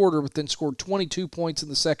 first quarter, but then scored 22 points in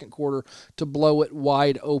the second quarter to blow it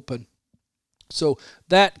wide open. So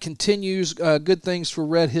that continues good things for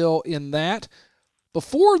Red Hill in that.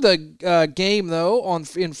 Before the game, though,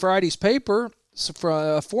 in Friday's paper,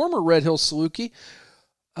 for a former Red Hill Saluki,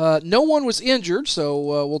 no one was injured,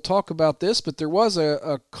 so we'll talk about this, but there was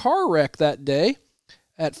a car wreck that day.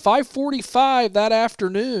 At 5:45 that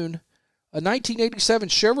afternoon, a 1987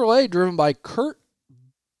 Chevrolet driven by Kurt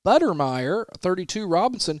Buttermeyer, 32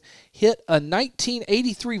 Robinson, hit a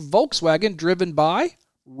 1983 Volkswagen driven by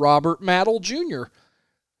Robert Mattel Jr.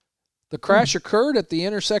 The crash occurred at the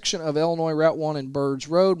intersection of Illinois Route 1 and Birds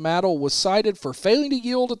Road. Mattel was cited for failing to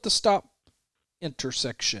yield at the stop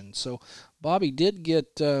intersection. So Bobby did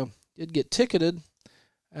get ticketed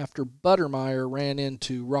after Buttermeyer ran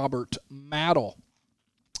into Robert Mattel.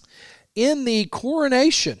 In the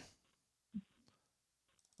coronation,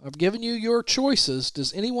 I've given you your choices.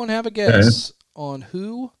 Does anyone have a guess on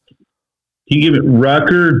who? Can you give it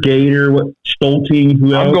Rucker, Gator, Stolting,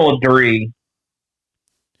 who else? I'm going Duree.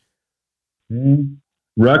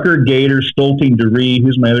 Rucker, Gator, Stolting, Duree.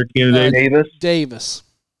 Who's my other candidate? Davis.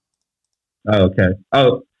 Oh, okay.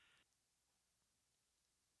 Oh,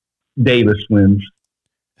 Davis wins.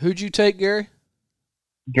 Who'd you take, Gary?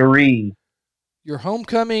 Duree. Your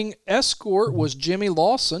homecoming escort was Jimmy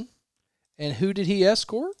Lawson. And who did he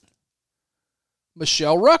escort?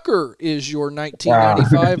 Michelle Rucker is your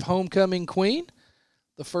 1995 homecoming queen.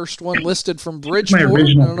 The first one listed from Bridgeport.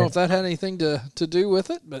 I don't know if that had anything to do with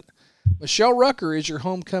it, but Michelle Rucker is your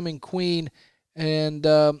homecoming queen. And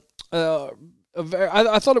I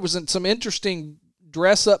thought it was some interesting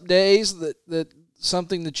dress-up days that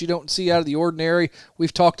something that you don't see out of the ordinary.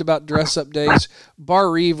 We've talked about dress-up days.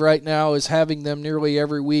 Bar Eve right now is having them nearly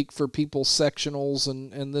every week for people's sectionals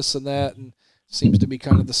and this and that, and seems to be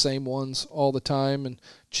kind of the same ones all the time. And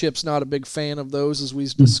Chip's not a big fan of those, as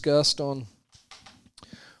we've discussed on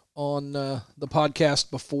the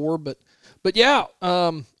podcast before. But yeah,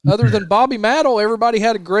 other than Bobby Mattel, everybody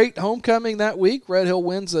had a great homecoming that week. Red Hill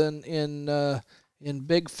wins in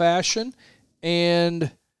big fashion,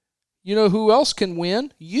 and you know who else can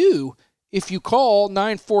win? You, if you call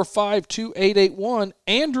 945-2881,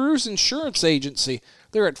 Andrews Insurance Agency.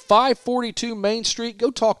 They're at 542 Main Street. Go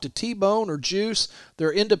talk to T-Bone or Juice.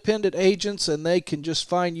 They're independent agents, and they can just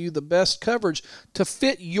find you the best coverage to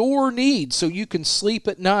fit your needs so you can sleep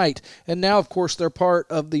at night. And now, of course, they're part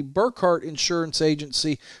of the Burkhart Insurance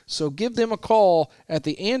Agency. So give them a call at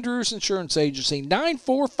the Andrews Insurance Agency,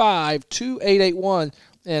 945-2881.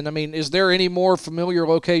 And, I mean, is there any more familiar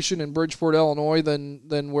location in Bridgeport, Illinois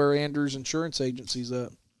than where Andrews Insurance Agency's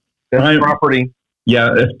at? That's property.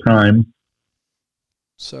 Yeah, that's prime.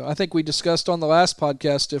 So I think we discussed on the last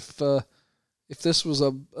podcast if this was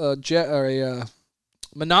a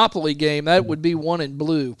Monopoly game, that would be one in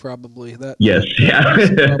blue probably. Yes, yeah,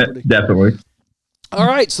 definitely. All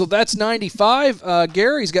right, so that's 95.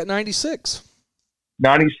 Gary's got 96.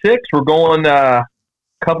 96. We're going a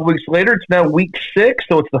couple weeks later. It's now week 6,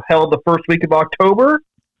 so it's held the first week of October,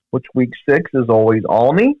 which week 6 is always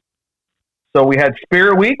Alney. So we had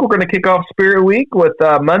Spirit Week. We're going to kick off Spirit Week with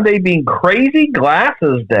Monday being Crazy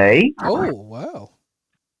Glasses Day. Oh, wow.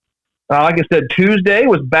 Like I said, Tuesday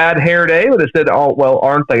was Bad Hair Day, but it said, oh, well,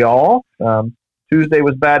 aren't they all? Tuesday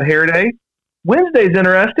was Bad Hair Day. Wednesday's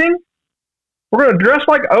interesting. We're going to dress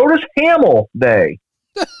like Otis Hamill Day.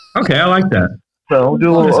 Okay, I like that. So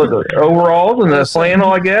do a little overalls and the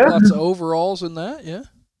flannel, I guess. Lots of overalls in that, yeah.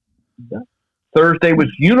 Thursday was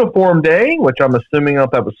Uniform Day, which I'm assuming if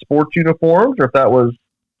that was sports uniforms or if that was,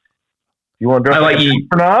 you want to dress like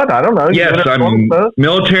or not? I don't know. Yes, I mean,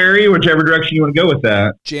 military, whichever direction you want to go with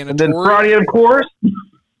that. Janitorial. And then Friday,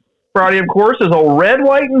 of course, is a Red,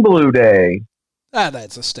 White, and Blue Day.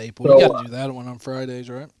 That's a staple. So, you got to do that one on Fridays,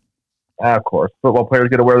 right? Of course. Football players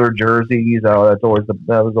get to wear their jerseys. Oh, that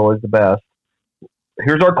was always the best.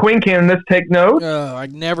 Here's our Queen candidates. Take note. I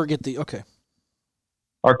never get okay.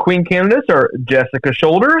 Our Queen candidates are Jessica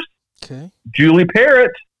Shoulders, okay, Julie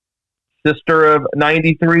Parrott, sister of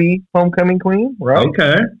 93 homecoming queen, right?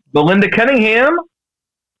 Okay. Belinda Cunningham,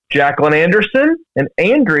 Jacqueline Anderson, and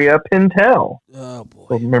Andrea Pintel. Oh, boy.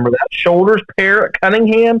 So remember that. Shoulders, Parrott,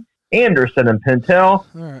 Cunningham, Anderson, and Pintel. All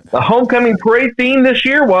right. The homecoming parade theme this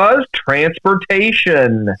year was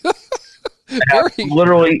transportation.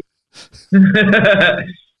 Literally.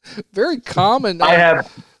 Very common. I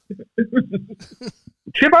have...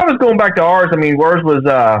 Chip, I was going back to ours. I mean, ours was,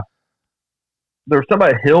 there was something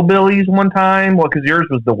about hillbillies one time. Well, because yours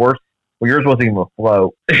was the worst. Well, yours wasn't even a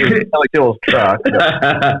float. It was like it was truck.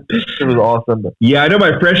 It was awesome. Yeah, I know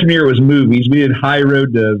my freshman year was movies. We did High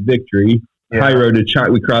Road to Victory. Yeah. High Road to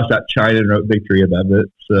China. We crossed out China and wrote Victory above it.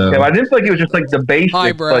 So. Yeah, I didn't feel like it was just like the basics.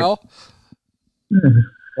 Highbrow.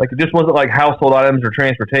 Like it just wasn't like household items or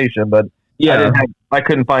transportation, but yeah, I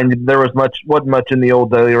couldn't find there wasn't much in the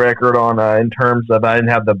old Daily Record on in terms of I didn't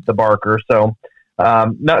have the Barker, so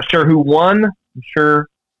not sure who won. I'm sure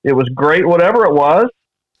it was great, whatever it was.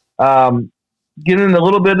 Getting a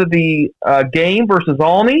little bit of the game versus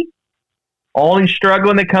Alney. Alney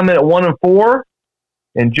struggling. They come in at 1-4,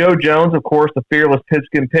 and Joe Jones, of course, the fearless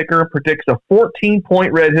pigskin picker, predicts a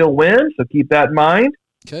 14-point Red Hill win. So keep that in mind.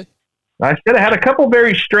 Okay. I said I had a couple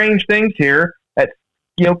very strange things here.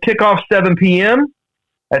 Kickoff 7 p.m.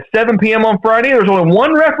 At 7 p.m. on Friday, there's only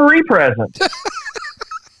one referee present.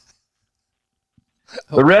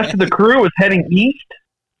 The rest of the crew was heading east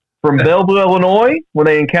from Bellevue, Illinois, when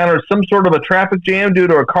they encountered some sort of a traffic jam due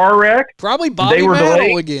to a car wreck. Probably Bobby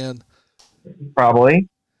Mantle again. Probably.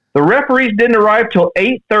 The referees didn't arrive till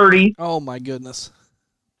 8:30. Oh, my goodness.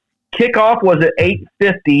 Kickoff was at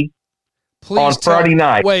 8:50 on Friday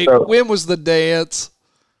night. Wait, so, when was the dance?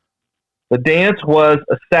 The dance was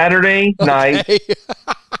a Saturday night.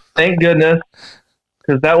 Thank goodness,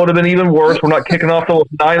 because that would have been even worse. We're not kicking off till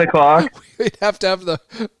 9 o'clock. We'd have to have the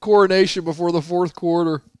coronation before the fourth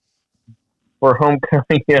quarter. For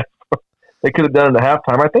homecoming, yeah. They could have done it at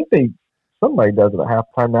halftime. I think somebody does it at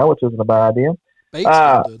halftime now, which isn't a bad idea.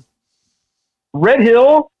 Batesville did. Red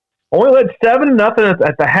Hill only led 7-0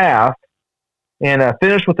 at the half, and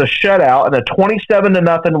finished with a shutout and a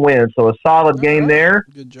 27-0 win. So a solid game there.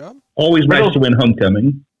 Good job. Always nice to win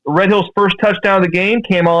homecoming. Red Hill's first touchdown of the game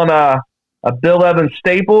came on a Bill Evans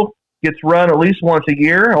staple. Gets run at least once a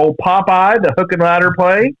year. Old Popeye, the hook and ladder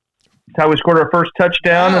play. That's how we scored our first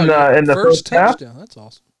touchdown in the first half. That's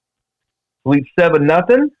awesome. Lead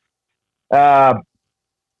 7-0.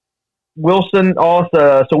 Wilson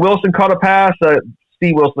also. So Wilson caught a pass.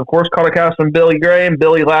 Steve Wilson, of course, caught a pass from Billy Gray, and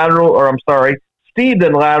Steve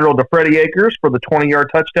then lateral to Freddie Akers for the 20-yard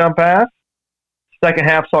touchdown pass. Second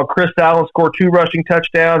half saw Chris Allen score 2 rushing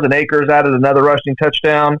touchdowns, and Akers added another rushing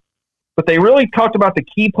touchdown. But they really talked about the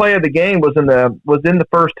key play of the game was in the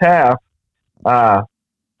first half.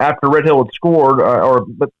 After Red Hill had scored,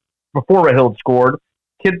 but before Red Hill had scored,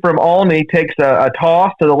 kid from Alney takes a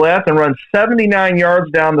toss to the left and runs 79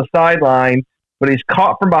 yards down the sideline, but he's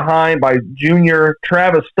caught from behind by junior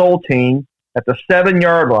Travis Stolting at the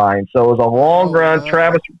 7-yard line. So it was a long run. Wow.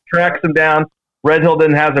 Travis tracks him down. Red Hill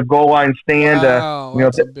then has a goal line stand. Wow,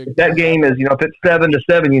 if that game is, if it's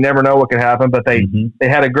 7-7, you never know what could happen. But they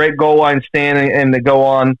had a great goal line stand and they go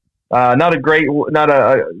on. Not a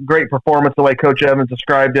great performance the way Coach Evans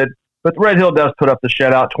described it. But Red Hill does put up the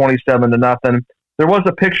shutout, 27-0. There was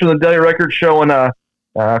a picture in the Daily Record showing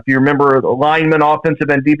If you remember, the lineman, offensive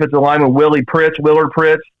and defensive lineman, Willard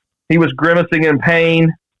Pritz, he was grimacing in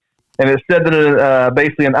pain. And it said that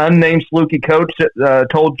basically an unnamed Saluki coach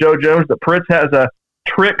told Joe Jones that Pritz has a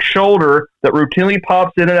trick shoulder that routinely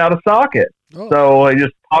pops in and out of socket. Oh. So he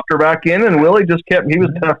just popped her back in, and Willie just kept. He was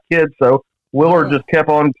a tough kid, so Willard just kept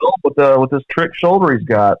on going with this trick shoulder he's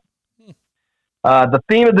got. The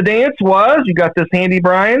theme of the dance was, you got this handy,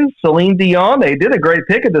 Brian, Celine Dion. They did a great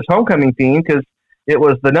pick of this homecoming theme because it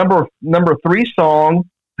was the number 3 song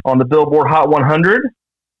on the Billboard Hot 100.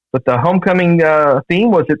 But the homecoming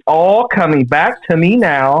theme was "It's All Coming Back to Me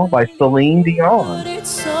Now" by Celine Dion.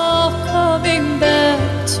 It's all coming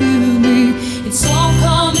back to me. It's all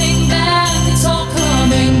coming back. It's all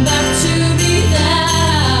coming back to me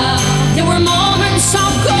now. There were moments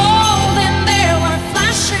of gold and there were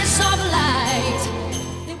flashes of light.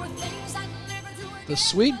 There were things I never do. The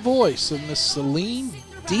sweet voice of Miss Celine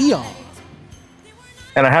Dion.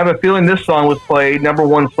 And I have a feeling this song was played number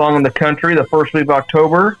 1 song in the country the first week of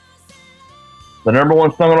October. The number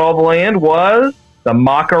 1 song in all the land was the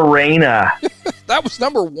Macarena. That was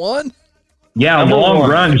number 1? Yeah, number long 1.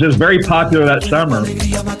 run, because it was very popular that summer.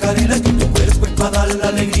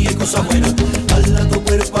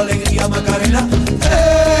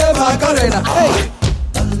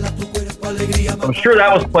 I'm sure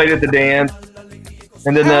that was played at the dance.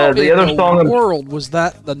 And then the other song in the world was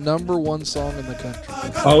that the number 1 song in the country.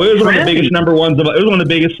 Oh, it was one of the biggest number ones. It was one of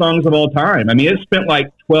the biggest songs of all time. I mean, it spent like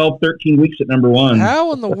 12, 13 weeks at number 1.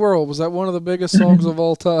 How in the world was that one of the biggest songs of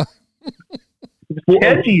all time?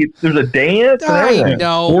 Catchy. There's a dance. And everything. I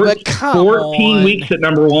know, but come 14 on. weeks at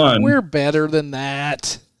number 1. We're better than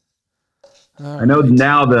that. I know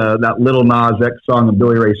now that Little Nas X song of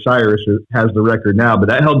Billy Ray Cyrus has the record now, but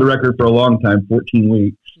that held the record for a long time, 14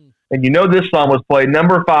 weeks. And you know this song was played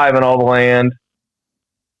number 5 in all the land.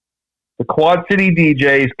 The Quad City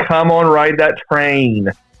DJs, "Come On Ride That Train."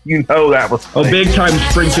 You know that was played. A big time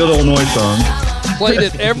Springfield, Illinois song. Played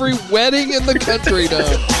at every wedding in the country now.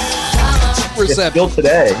 It's still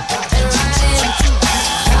today.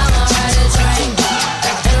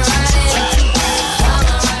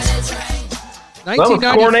 Well, it's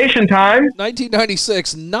coronation time.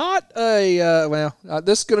 1996. Not a,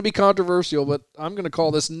 this is going to be controversial, but I'm going to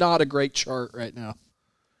call this not a great chart right now.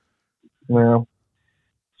 Well,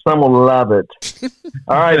 some will love it.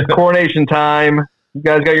 All right, it's coronation time. You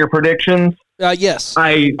guys got your predictions? Yes.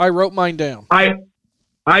 I wrote mine down. I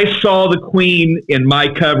saw the Queen in my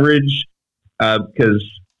coverage because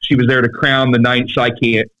she was there to crown the 9th, so I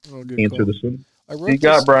can't answer this one. I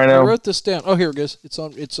wrote this down. Oh, here it goes.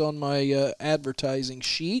 It's on my advertising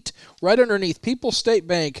sheet. Right underneath People's State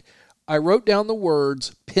Bank, I wrote down the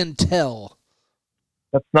words Pintel.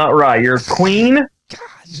 That's not right. Your queen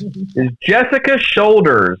is Jessica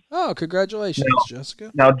Shoulders. Oh, congratulations,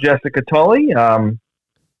 Jessica. Now, Jessica Tully. Now,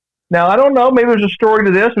 I don't know. Maybe there's a story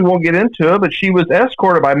to this. We won't get into it, but she was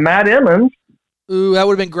escorted by Matt Emmons. Ooh, that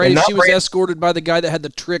would have been great if she was escorted by the guy that had the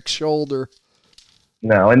trick shoulder.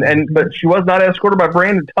 No, but she was not escorted by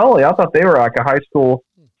Brandon Tully. I thought they were like a high school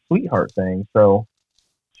sweetheart thing. So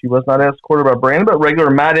she was not escorted by Brandon, but regular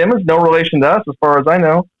Matt Emmons, no relation to us as far as I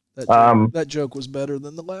know. That joke was better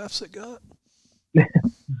than the laughs it got.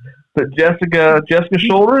 But Jessica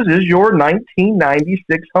Shoulders is your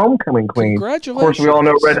 1996 homecoming queen. Congratulations. Of course, we all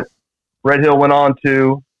know Red Hill went on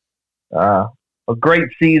to a great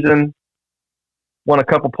season. Won a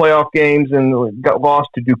couple playoff games and got lost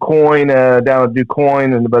to DuQuoin, down at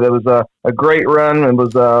DuQuoin, but it was a great run and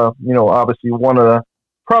was obviously one of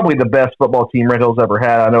probably the best football team Red Hill's ever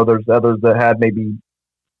had. I know there's others that had maybe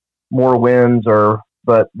more wins,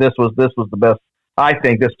 but this was the best. I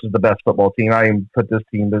think this was the best football team. I even put this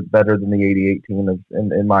team better than the '88 team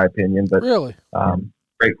in my opinion. But really,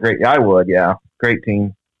 great. I would, yeah, great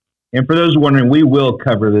team. And for those wondering, we will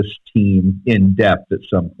cover this team in depth at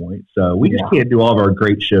some point. So we just can't do all of our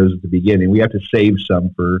great shows at the beginning. We have to save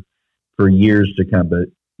some for years to come. But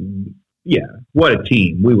yeah, what a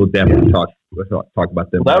team! We will definitely talk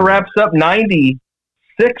about them. Well, that wraps up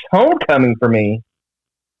 96 homecoming for me.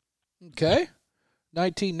 Okay,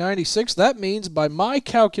 1996. That means, by my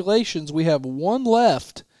calculations, we have one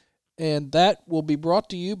left, and that will be brought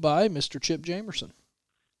to you by Mr. Chip Jamerson.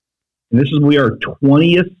 And this is our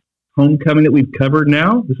 20th homecoming that we've covered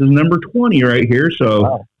now. This is number 20 right here.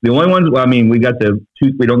 So The only ones, we got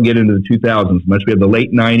we don't get into the 2000s much. We have the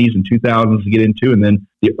late 90s and 2000s to get into, and then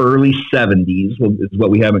the early 70s is what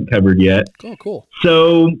we haven't covered yet. Oh, cool.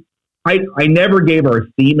 So I never gave our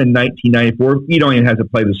theme in 1994. You don't even have to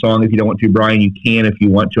play the song if you don't want to, Brian. You can if you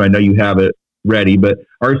want to. I know you have it ready. But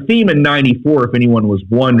our theme in 94, if anyone was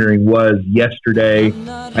wondering, was Yesterday.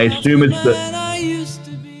 I assume it's the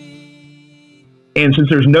And since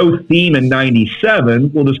there's no theme in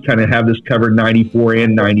 97, we'll just kind of have this cover 94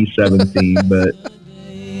 and 97 theme. But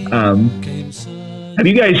have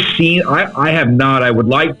you guys seen, I have not, I would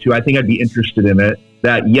like to, I think I'd be interested in it,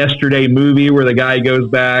 that Yesterday movie where the guy goes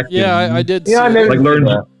back. Yeah, I did see I it. never learns,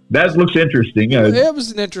 that. that looks interesting. It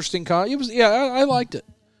was an interesting It was, I liked it.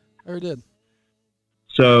 I did.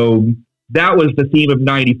 So that was the theme of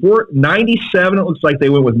 94. 97, it looks like they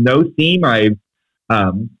went with no theme.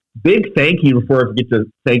 Big thank you before I forget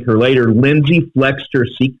to thank her later, Lindsay Flexter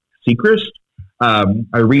Sechrist.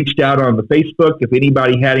 I reached out on the Facebook if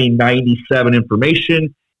anybody had any 97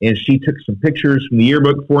 information, and she took some pictures from the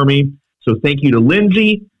yearbook for me. So thank you to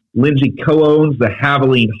Lindsay. Lindsay co-owns the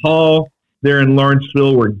Haviland Hall there in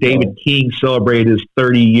Lawrenceville, where David King celebrated his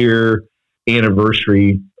 30-year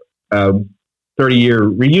anniversary, 30-year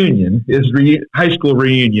reunion, his high school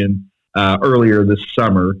reunion earlier this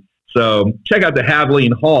summer. So check out the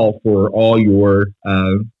Haviland Hall for all your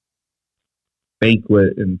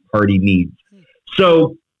banquet and party needs.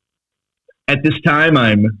 So at this time,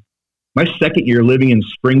 I'm my second year living in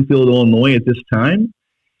Springfield, Illinois at this time.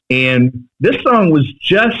 And this song was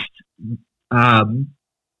just,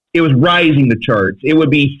 it was rising the charts. It would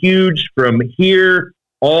be huge from here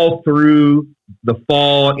all through the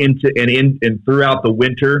fall into and throughout the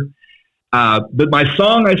winter. But my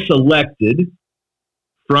song I selected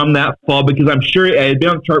from that fall, because I'm sure it had been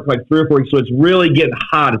on the chart for like 3 or 4 weeks, so it's really getting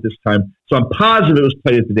hot at this time. So I'm positive it was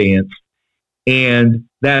played at the dance. And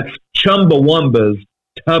that's Chumbawamba's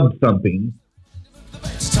Tub Thumping.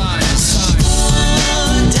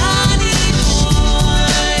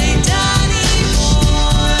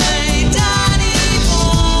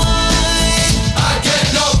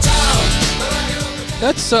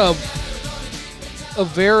 That's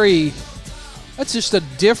that's just a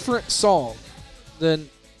different song than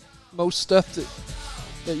most stuff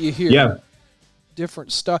that you hear. Yeah.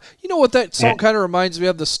 Different style. You know what that song kind of reminds me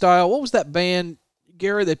of? The style. What was that band,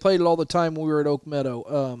 Gary? They played it all the time when we were at Oak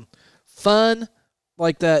Meadow. Fun,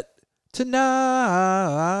 like that.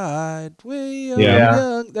 Tonight we are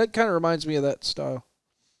young. That kind of reminds me of that style.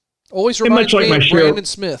 Always reminds me of Brandon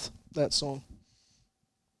Smith. That song.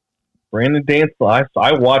 Brandon dance. I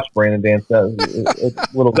watched Brandon dance.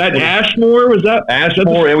 That Ashmore, was that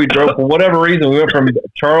Ashmore? And we drove for whatever reason. We went from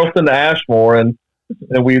Charleston to Ashmore, and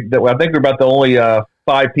I think we were about the only 5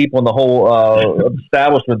 people in the whole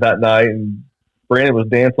establishment that night. And Brandon was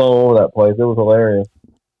dancing all over that place. It was hilarious.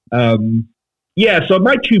 Yeah. So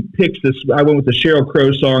my 2 picks, I went with the Sheryl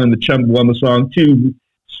Crow song and the Chumbawamba song, 2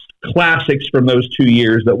 classics from those 2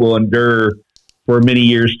 years that will endure for many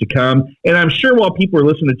years to come. And I'm sure while people are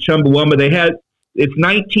listening to Chumbawamba, it's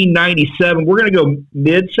 1997. We're going to go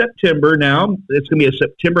mid-September now. It's going to be a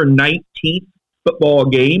September 19th football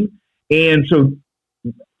game. And so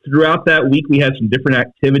throughout that week, we had some different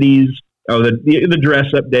activities, the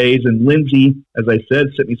dress-up days. And Lindsay, as I said,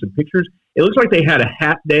 sent me some pictures. It looks like they had a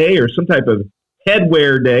hat day or some type of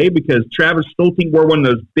headwear day, because Travis Stolting wore one of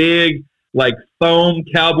those big, like foam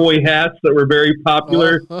cowboy hats that were very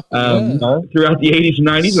popular throughout the 80s and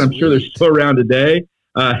 90s. And I'm sure they're still around today.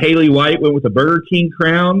 Haley White went with a Burger King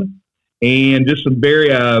crown, and just some very,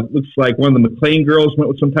 looks like one of the McLean girls went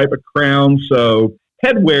with some type of crown. So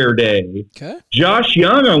headwear day. Okay. Josh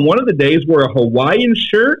Young on one of the days wore a Hawaiian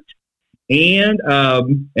shirt and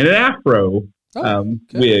an afro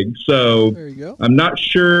wig. So there you go. I'm not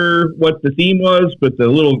sure what the theme was, but the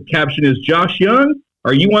little caption is, Josh Young,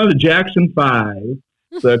 are you one of the Jackson 5?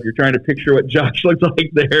 So if you're trying to picture what Josh looks like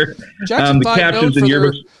there, the captions in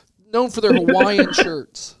yearbooks, known for their Hawaiian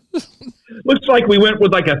shirts. Looks like we went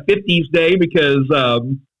with like a 50s day, because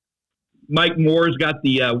Mike Moore's got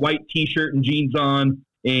the white T-shirt and jeans on,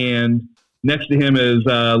 and next to him is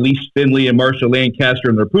Lise Finley and Marsha Lancaster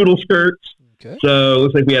in their poodle skirts. Okay. So it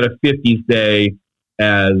looks like we had a 50s day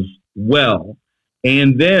as well.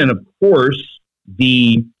 And then, of course,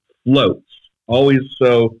 the floats. Always,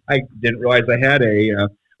 so I didn't realize I had the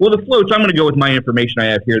floats. I'm going to go with my information I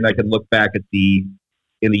have here, and I can look back at in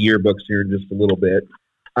the yearbooks here in just a little bit.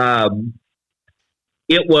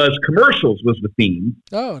 It was commercials was the theme.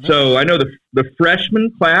 Oh, nice. So I know the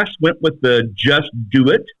freshman class went with the Just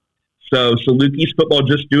Do It. So Salukis football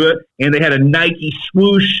Just Do It, and they had a Nike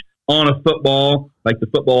swoosh on a football, like the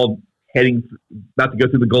football heading about to go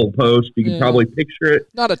through the goal post. You can probably picture it.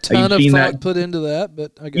 Not a ton of thought put into that,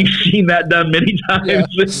 but I guess you've seen that done many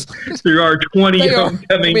times through our 20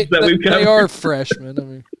 homecomings that we've covered. They are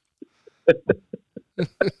freshmen.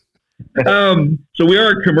 So we are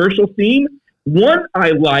a commercial theme. One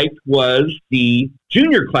I liked was the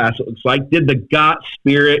junior class, it looks like, did the Got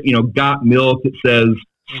Spirit, Got Milk. It says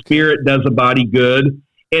Spirit does a body good.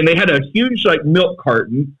 and they had a huge like milk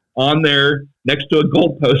carton on there next to a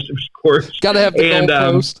goalpost, of course. Got to have the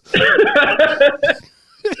goalpost.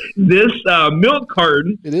 This milk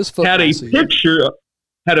carton it is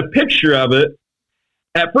had a picture of it.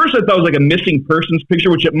 At first, I thought it was like a missing persons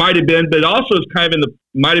picture, which it might have been, but it also is kind of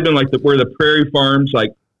might have been like where the Prairie Farms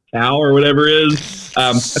like cow or whatever is.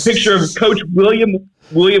 A picture of Coach William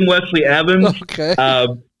Wesley Evans. Okay.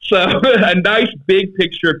 So a nice big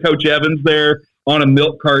picture of Coach Evans there on a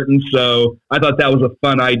milk carton. So I thought that was a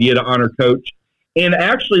fun idea to honor Coach. And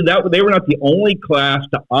actually, they were not the only class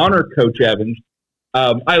to honor Coach Evans.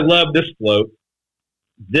 I love this float.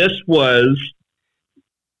 This was,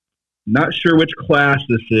 not sure which class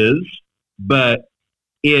this is, but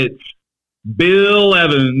it's Bill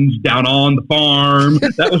Evans down on the farm.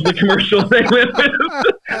 That was the commercial thing.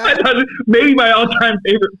 I thought maybe my all-time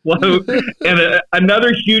favorite float. And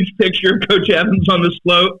another huge picture of Coach Evans on this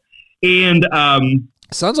float. And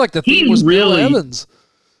sounds like the theme was Bill Evans.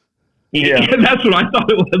 Yeah, that's what I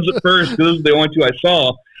thought it was at first, because those are the only two I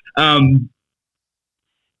saw. I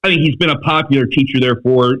mean, he's been a popular teacher there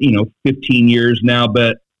for 15 years now,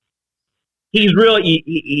 but he's really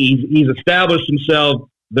he's established himself.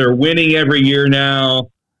 They're winning every year now.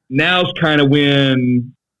 Now's kind of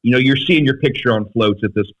when you're seeing your picture on floats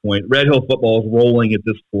at this point. Red Hill football is rolling at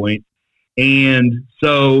this point, and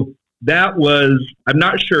so that was. I'm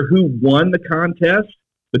not sure who won the contest,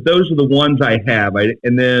 but those are the ones I have.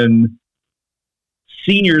 And then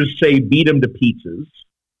seniors say beat them to pizzas.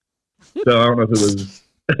 So I don't know if it was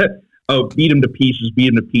beat them to pieces,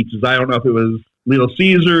 beat them to pizzas. I don't know if it was Little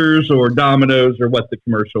Caesars or Domino's or what the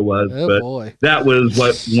commercial was, but that was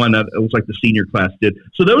what it was like the senior class did.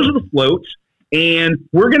 So those are the floats, and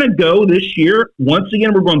we're going to go this year. Once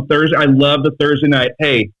again, we're going Thursday. I love the Thursday night.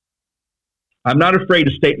 Hey, I'm not afraid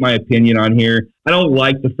to state my opinion on here. I don't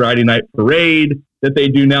like the Friday night parade that they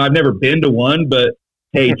do now. I've never been to one, but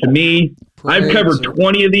hey, to me, I've covered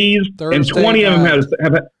 20 of these, and 20 of them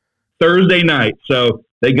have Thursday night. So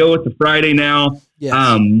they go with the Friday now. Yes.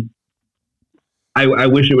 I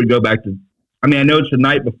wish it would go back to. I mean, I know it's the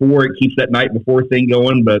night before. It keeps that night before thing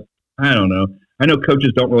going, but I don't know. I know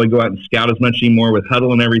coaches don't really go out and scout as much anymore with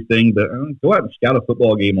huddle and everything, but go out and scout a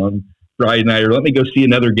football game on Friday night, or let me go see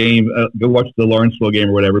another game, go watch the Lawrenceville game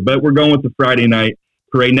or whatever. But we're going with the Friday night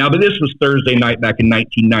parade now. But this was Thursday night back in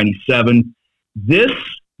 1997. This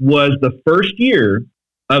was the first year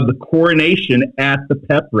of the coronation at the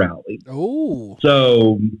pep rally. Oh.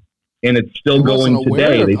 So, and it's still going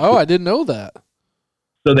today. I didn't know that.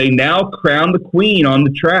 So they now crown the queen on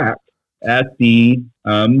the track at the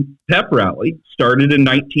pep rally. Started in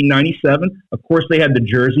 1997. Of course, they had the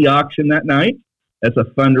jersey auction that night. That's a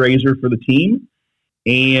fundraiser for the team.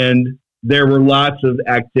 And there were lots of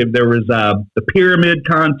active. There was the pyramid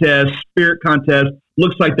contest, spirit contest.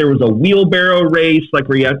 Looks like there was a wheelbarrow race, like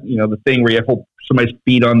where you have, the thing where you have somebody's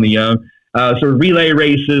feet on the sort of relay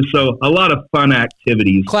races. So a lot of fun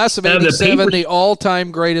activities. Class of 87, the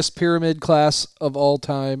all-time greatest pyramid class of all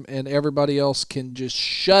time, and everybody else can just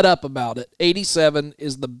shut up about it. 87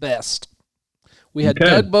 is the best. We had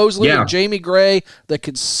Doug Bosley and Jamie Gray that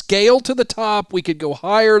could scale to the top. We could go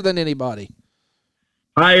higher than anybody.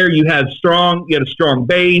 Higher, you had a strong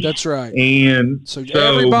base. That's right. And so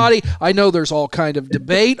everybody, I know there's all kind of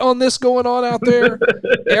debate on this going on out there.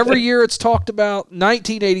 Every year it's talked about.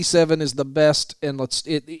 1987 is the best, and let's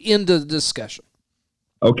end the discussion.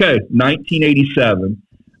 Okay, 1987.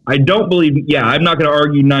 I don't believe. Yeah, I'm not going to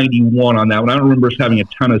argue 91 on that one. I don't remember us having a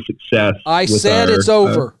ton of success. I said it's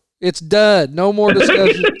over. It's done. No more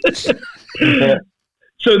discussion.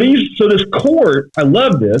 So this court, I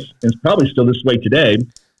love this, and it's probably still this way today.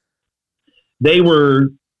 They were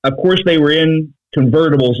in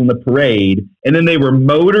convertibles in the parade, and then they were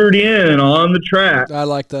motored in on the track. I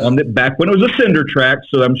like that. Back when it was a cinder track,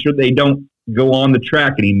 so I'm sure they don't go on the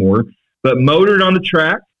track anymore. But motored on the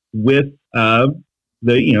track with the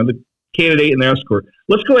candidate and the escort.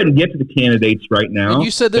 Let's go ahead and get to the candidates right now. And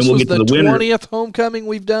you said this was the 20th homecoming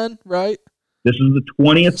we've done, right? This is the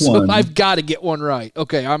 20th one. I've got to get one right.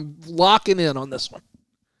 Okay, I'm locking in on this one.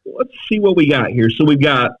 Let's see what we got here. So we've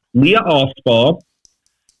got Leah Ostball,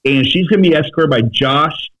 and she's going to be escorted by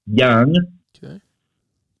Josh Young. Okay.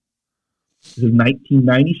 This is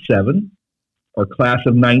 1997, our class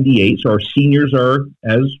of 98. So our seniors are,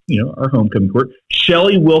 as our homecoming court.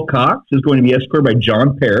 Shelly Wilcox is going to be escorted by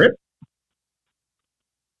John Parrott.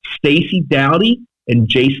 Stacy Dowdy and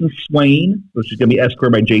Jason Swain, which is going to be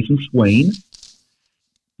escorted by Jason Swain.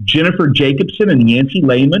 Jennifer Jacobson and Yancey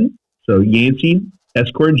Lehman. So Yancey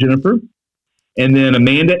escorted Jennifer. And then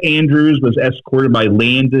Amanda Andrews was escorted by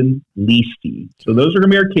Landon Leasty. So those are going to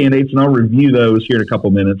be our candidates, and I'll review those here in a couple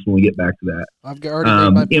minutes when we get back to that. I've already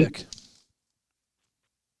made my pick.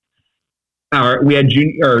 We had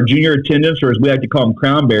junior attendance, or as we like to call them,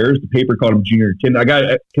 Crown Bears. The paper called them junior attendance. I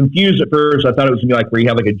got confused at first. I thought it was going to be like where you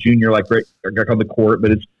have like a junior, like right on the court,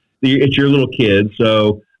 but it's your little kid.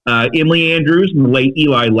 So Emily Andrews and the late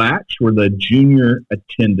Eli Latch were the junior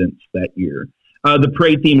attendants that year. The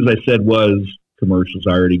parade theme, as I said, was commercials.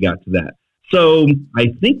 I already got to that. So I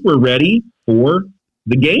think we're ready for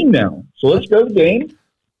the game now. So let's go to the game.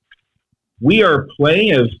 We are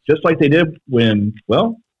playing as just like they did when,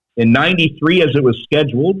 well, in 93 as it was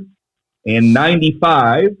scheduled, and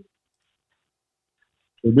 95.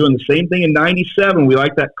 We're doing the same thing in 97. We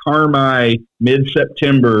like that Carmi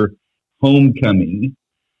mid-September homecoming.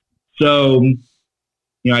 So, you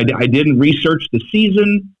know, I didn't research the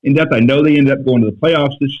season in depth. I know they ended up going to the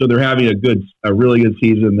playoffs, so they're having a really good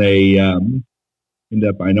season. They end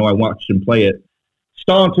up, I know I watched them play at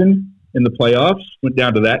Staunton in the playoffs, went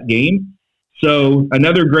down to that game. So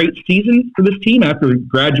another great season for this team after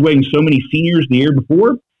graduating so many seniors the year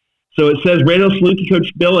before. So it says Red Hill Saluki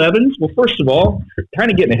coach Bill Evans. Well, first of all,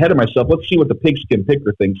 kind of getting ahead of myself. Let's see what the pigskin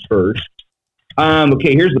picker thinks first.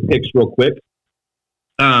 Okay, here's the picks real quick.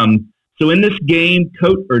 So in this game,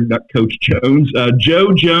 Coach Jones,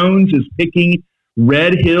 Joe Jones is picking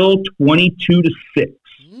Red Hill 22-6.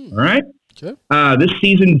 All right. Okay. This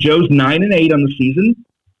season, Joe's 9-8 on the season.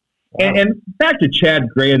 Wow. And back to Chad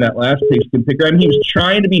Gray in that last pigskin picker. I mean, he was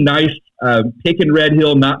trying to be nice, picking Red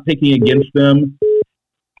Hill, not picking against them.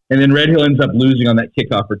 And then Red Hill ends up losing on that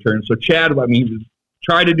kickoff return. So Chad, I mean, he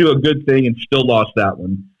tried to do a good thing and still lost that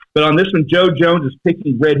one. But on this one, Joe Jones is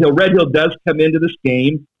picking Red Hill. Red Hill does come into this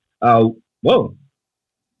game, 1-2 on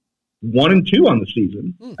the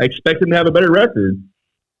season. I expect them to have a better record.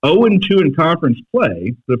 0-2 in conference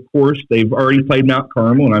play. But of course, they've already played Mount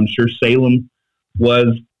Carmel, and I'm sure Salem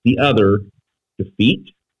was the other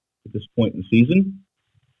defeat at this point in the season.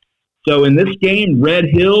 So in this game, Red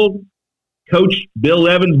Hill, Coach Bill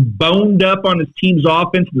Evans boned up on his team's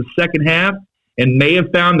offense in the second half and may have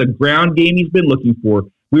found the ground game he's been looking for.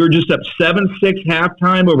 We were just up 7-6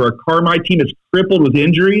 halftime over a Carmi team that's crippled with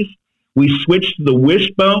injuries. We switched to the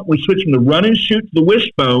wishbone. We switched from the run and shoot to the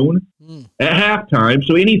wishbone at halftime.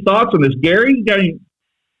 So any thoughts on this, Gary? You got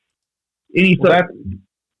any thoughts?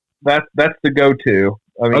 That's the go-to.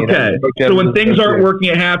 I mean, okay. So when things aren't working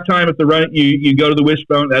at halftime at the run, you go to the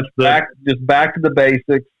wishbone. That's the back to the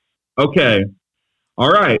basics. Okay.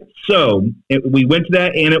 All right. So we went to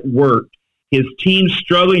that and it worked. His team's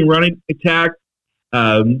struggling running attack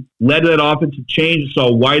led to that offensive change.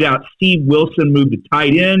 Saw wideout Steve Wilson move to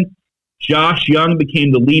tight end. Josh Young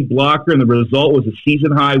became the lead blocker, and the result was a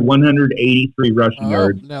season-high 183 rushing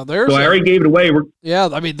yards. Now there's I already gave it away.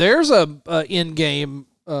 I mean, there's a in-game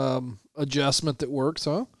adjustment that works,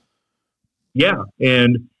 huh? Yeah,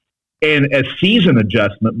 and a season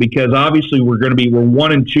adjustment because obviously we're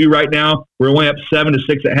 1-2 right now. We're only up 7-6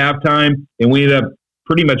 at halftime, and we ended up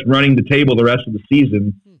pretty much running the table the rest of the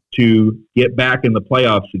season to get back in the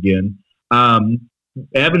playoffs again.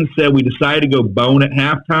 Evans said we decided to go bone at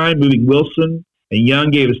halftime, moving Wilson, and Young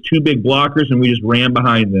gave us two big blockers, and we just ran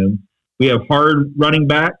behind them. We have hard running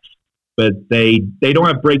backs, but they don't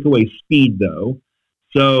have breakaway speed, though.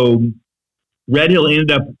 So Red Hill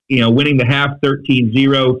ended up winning the half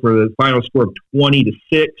 13-0 for the final score of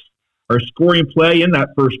 20-6. Our scoring play in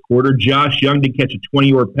that first quarter, Josh Young did catch a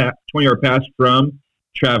 20-yard pass from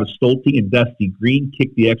Travis Stolte, and Dusty Green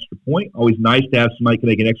kicked the extra point. Always nice to have somebody can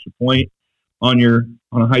make an extra point on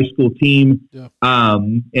a high school team. Yeah.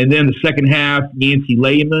 And then the second half, Yancey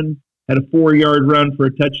Lehman had a 4-yard run for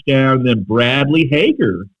a touchdown. And then Bradley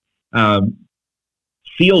Hager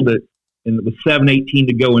sealed it with 7:18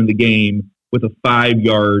 to go in the game with a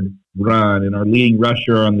 5-yard run. And our leading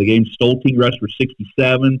rusher on the game, Stolte, rushed for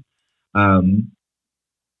 67.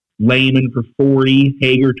 Lehman for 40,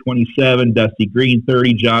 Hager 27, Dusty Green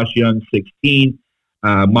 30, Josh Young 16,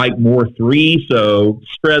 Mike Moore 3. So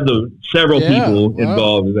spread several people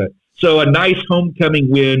involved in that. So a nice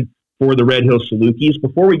homecoming win for the Red Hill Salukis.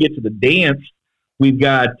 Before we get to the dance, we've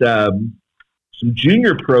got some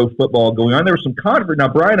junior pro football going on. There was some controversy. Now,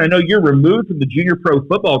 Brian, I know you're removed from the junior pro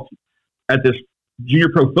football at this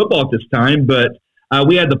time, but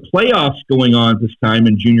we had the playoffs going on at this time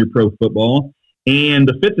in junior pro football. And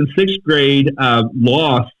the 5th and 6th grade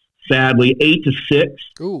lost, sadly, 8-6.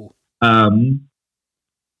 Ooh.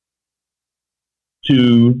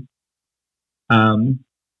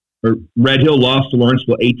 Red Hill lost to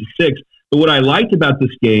Lawrenceville 8-6. But what I liked about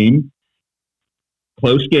this game,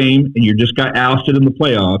 close game, and you just got ousted in the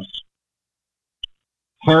playoffs.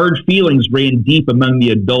 Hard feelings ran deep among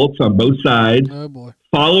the adults on both sides. Oh, boy.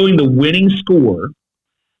 Following the winning score,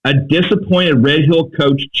 a disappointed Red Hill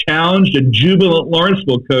coach challenged a jubilant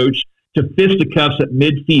Lawrenceville coach to fisticuffs at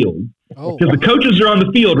midfield. Because the coaches are on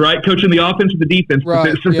the field, right? Coaching the offense and the defense.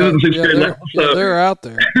 Right. They're out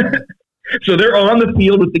there. So they're on the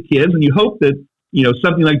field with the kids, and you hope that,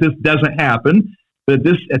 something like this doesn't happen. But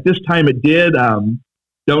at this time it did.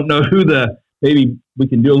 Don't know who maybe we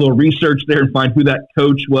can do a little research there and find who that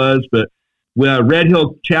coach was. But Red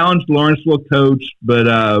Hill challenged Lawrenceville coach, but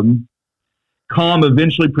calm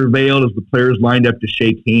eventually prevailed as the players lined up to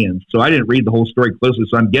shake hands. So I didn't read the whole story closely,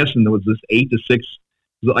 so I'm guessing there was this 8-6,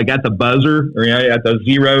 like at the buzzer or at the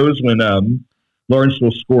zeros when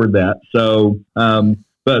Lawrenceville scored that. So,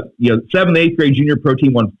 but 7th, 8th grade junior pro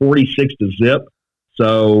team won 46-0.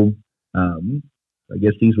 So I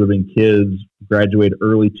guess these would have been kids graduated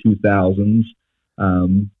early 2000s.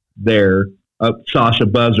 There, Sasha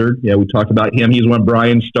Buzzard. We talked about him. He's one of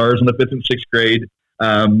Brian's stars in the 5th and 6th grade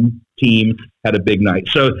team. Had a big night.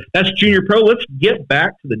 So that's junior pro. Let's get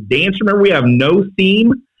back to the dance. Remember, we have no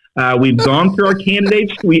theme. We've gone through our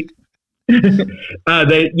candidates. The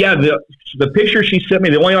picture she sent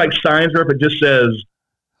me, the only signs are if it just says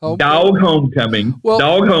dog homecoming. Well,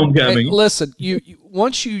 dog homecoming. Hey, listen, you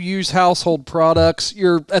once you use household products,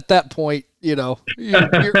 you're at that point. You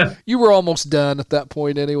were almost done at that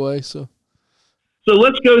point anyway. So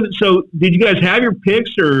let's go. So did you guys have your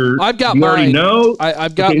picks, or I've got you mine. Already know?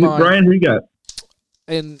 I've got mine. Brian, who you got?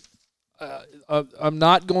 And I'm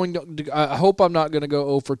not going to. I hope I'm not going to go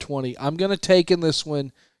 0 for 20. I'm going to take in this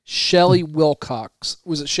one Shelly Wilcox.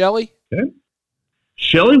 Was it Shelly? Okay.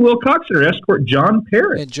 Shelly Wilcox or escort John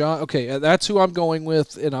Parrott? And John. Okay, that's who I'm going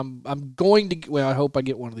with, and I'm going to. Well, I hope I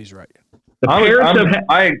get one of these right. I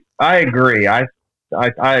agree. I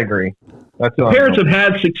agree. That's the Parrots have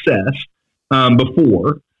had success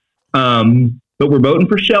before, but we're voting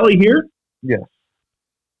for Shelly here. Yes.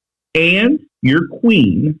 And your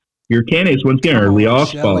queen, your candidates once again are Leah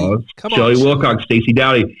Osbald, Shelly Wilcox, Stacey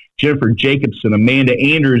Dowdy, Jennifer Jacobson, Amanda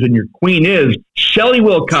Andrews, and your queen is Shelly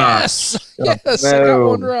Wilcox. Yes, I got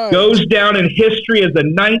one right. Goes down in history as the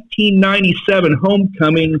 1997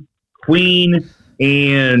 homecoming queen.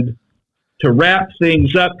 And to wrap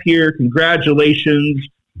things up here, congratulations.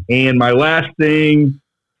 And my last thing,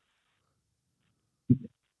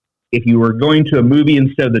 if you were going to a movie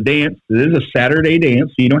instead of the dance, it is a Saturday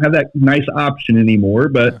dance, so you don't have that nice option anymore,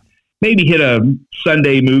 but maybe hit a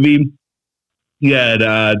Sunday movie. You had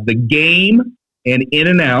The Game and In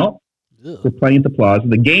and Out. We're playing at the Plaza.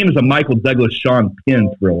 The Game is a Michael Douglas, Sean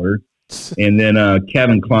Penn thriller. And then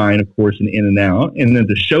Kevin Kline, of course, in In and Out. And then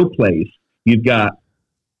The Showplace, you've got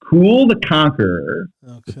Cool the Conqueror,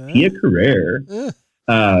 Tia Carrere,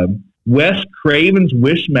 Wes Craven's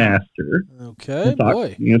Wishmaster. Okay,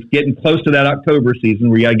 boy. It's getting close to that October season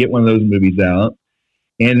where you got to get one of those movies out.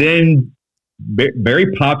 And then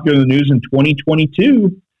very popular in the news in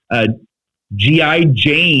 2022, G.I.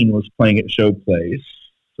 Jane was playing at Showplace.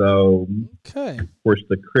 So, of course,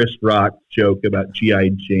 the Chris Rock joke about G.I.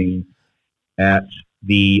 Jane at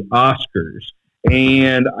the Oscars.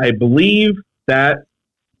 And I believe that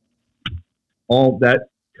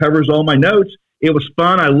covers all my notes. It was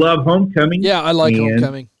fun. I love Homecoming. Yeah, I like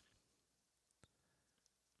Homecoming.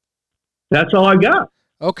 That's all I got.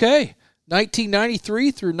 Okay.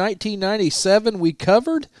 1993 through 1997 we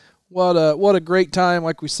covered. What a great time,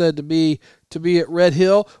 like we said, to be at Red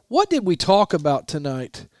Hill. What did we talk about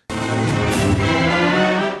tonight?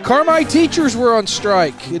 Carmi teachers were on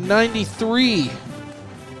strike in 93.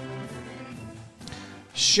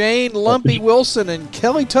 Shane Lumpy Wilson and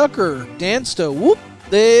Kelly Tucker danced to Whoop,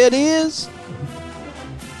 There It Is.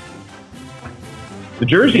 The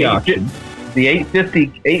jersey auction. The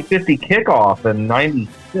 850 kickoff in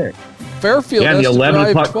 96. Fairfield. Yeah, the 11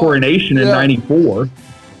 o'clock coronation in 94.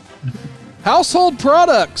 Household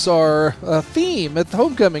products are a theme at the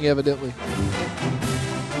homecoming, evidently.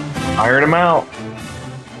 Iron them out.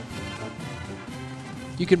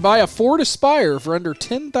 You can buy a Ford Aspire for under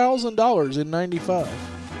 $10,000 in 95.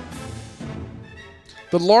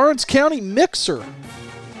 The Lawrence County Mixer.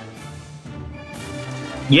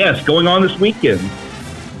 Yes, going on this weekend.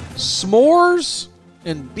 S'mores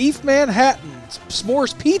and Beef Manhattans.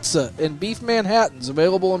 S'mores Pizza and Beef Manhattans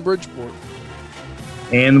available in Bridgeport.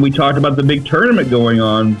 And we talked about the big tournament going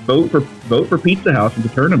on. Vote for Pizza House in the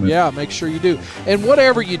tournament. Yeah, make sure you do. And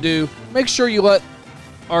whatever you do, make sure you let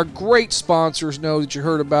our great sponsors know that you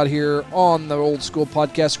heard about here on the Old School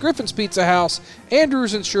Podcast: Griffin's Pizza House,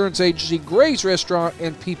 Andrews Insurance Agency, Gray's Restaurant,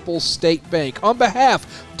 and People's State Bank. On behalf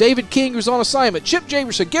of David King, who's on assignment, Chip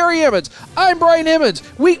Jamerson, Gary Emmons, I'm Brian Emmons.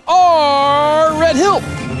 We are Red Hill.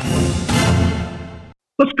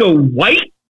 Let's go white.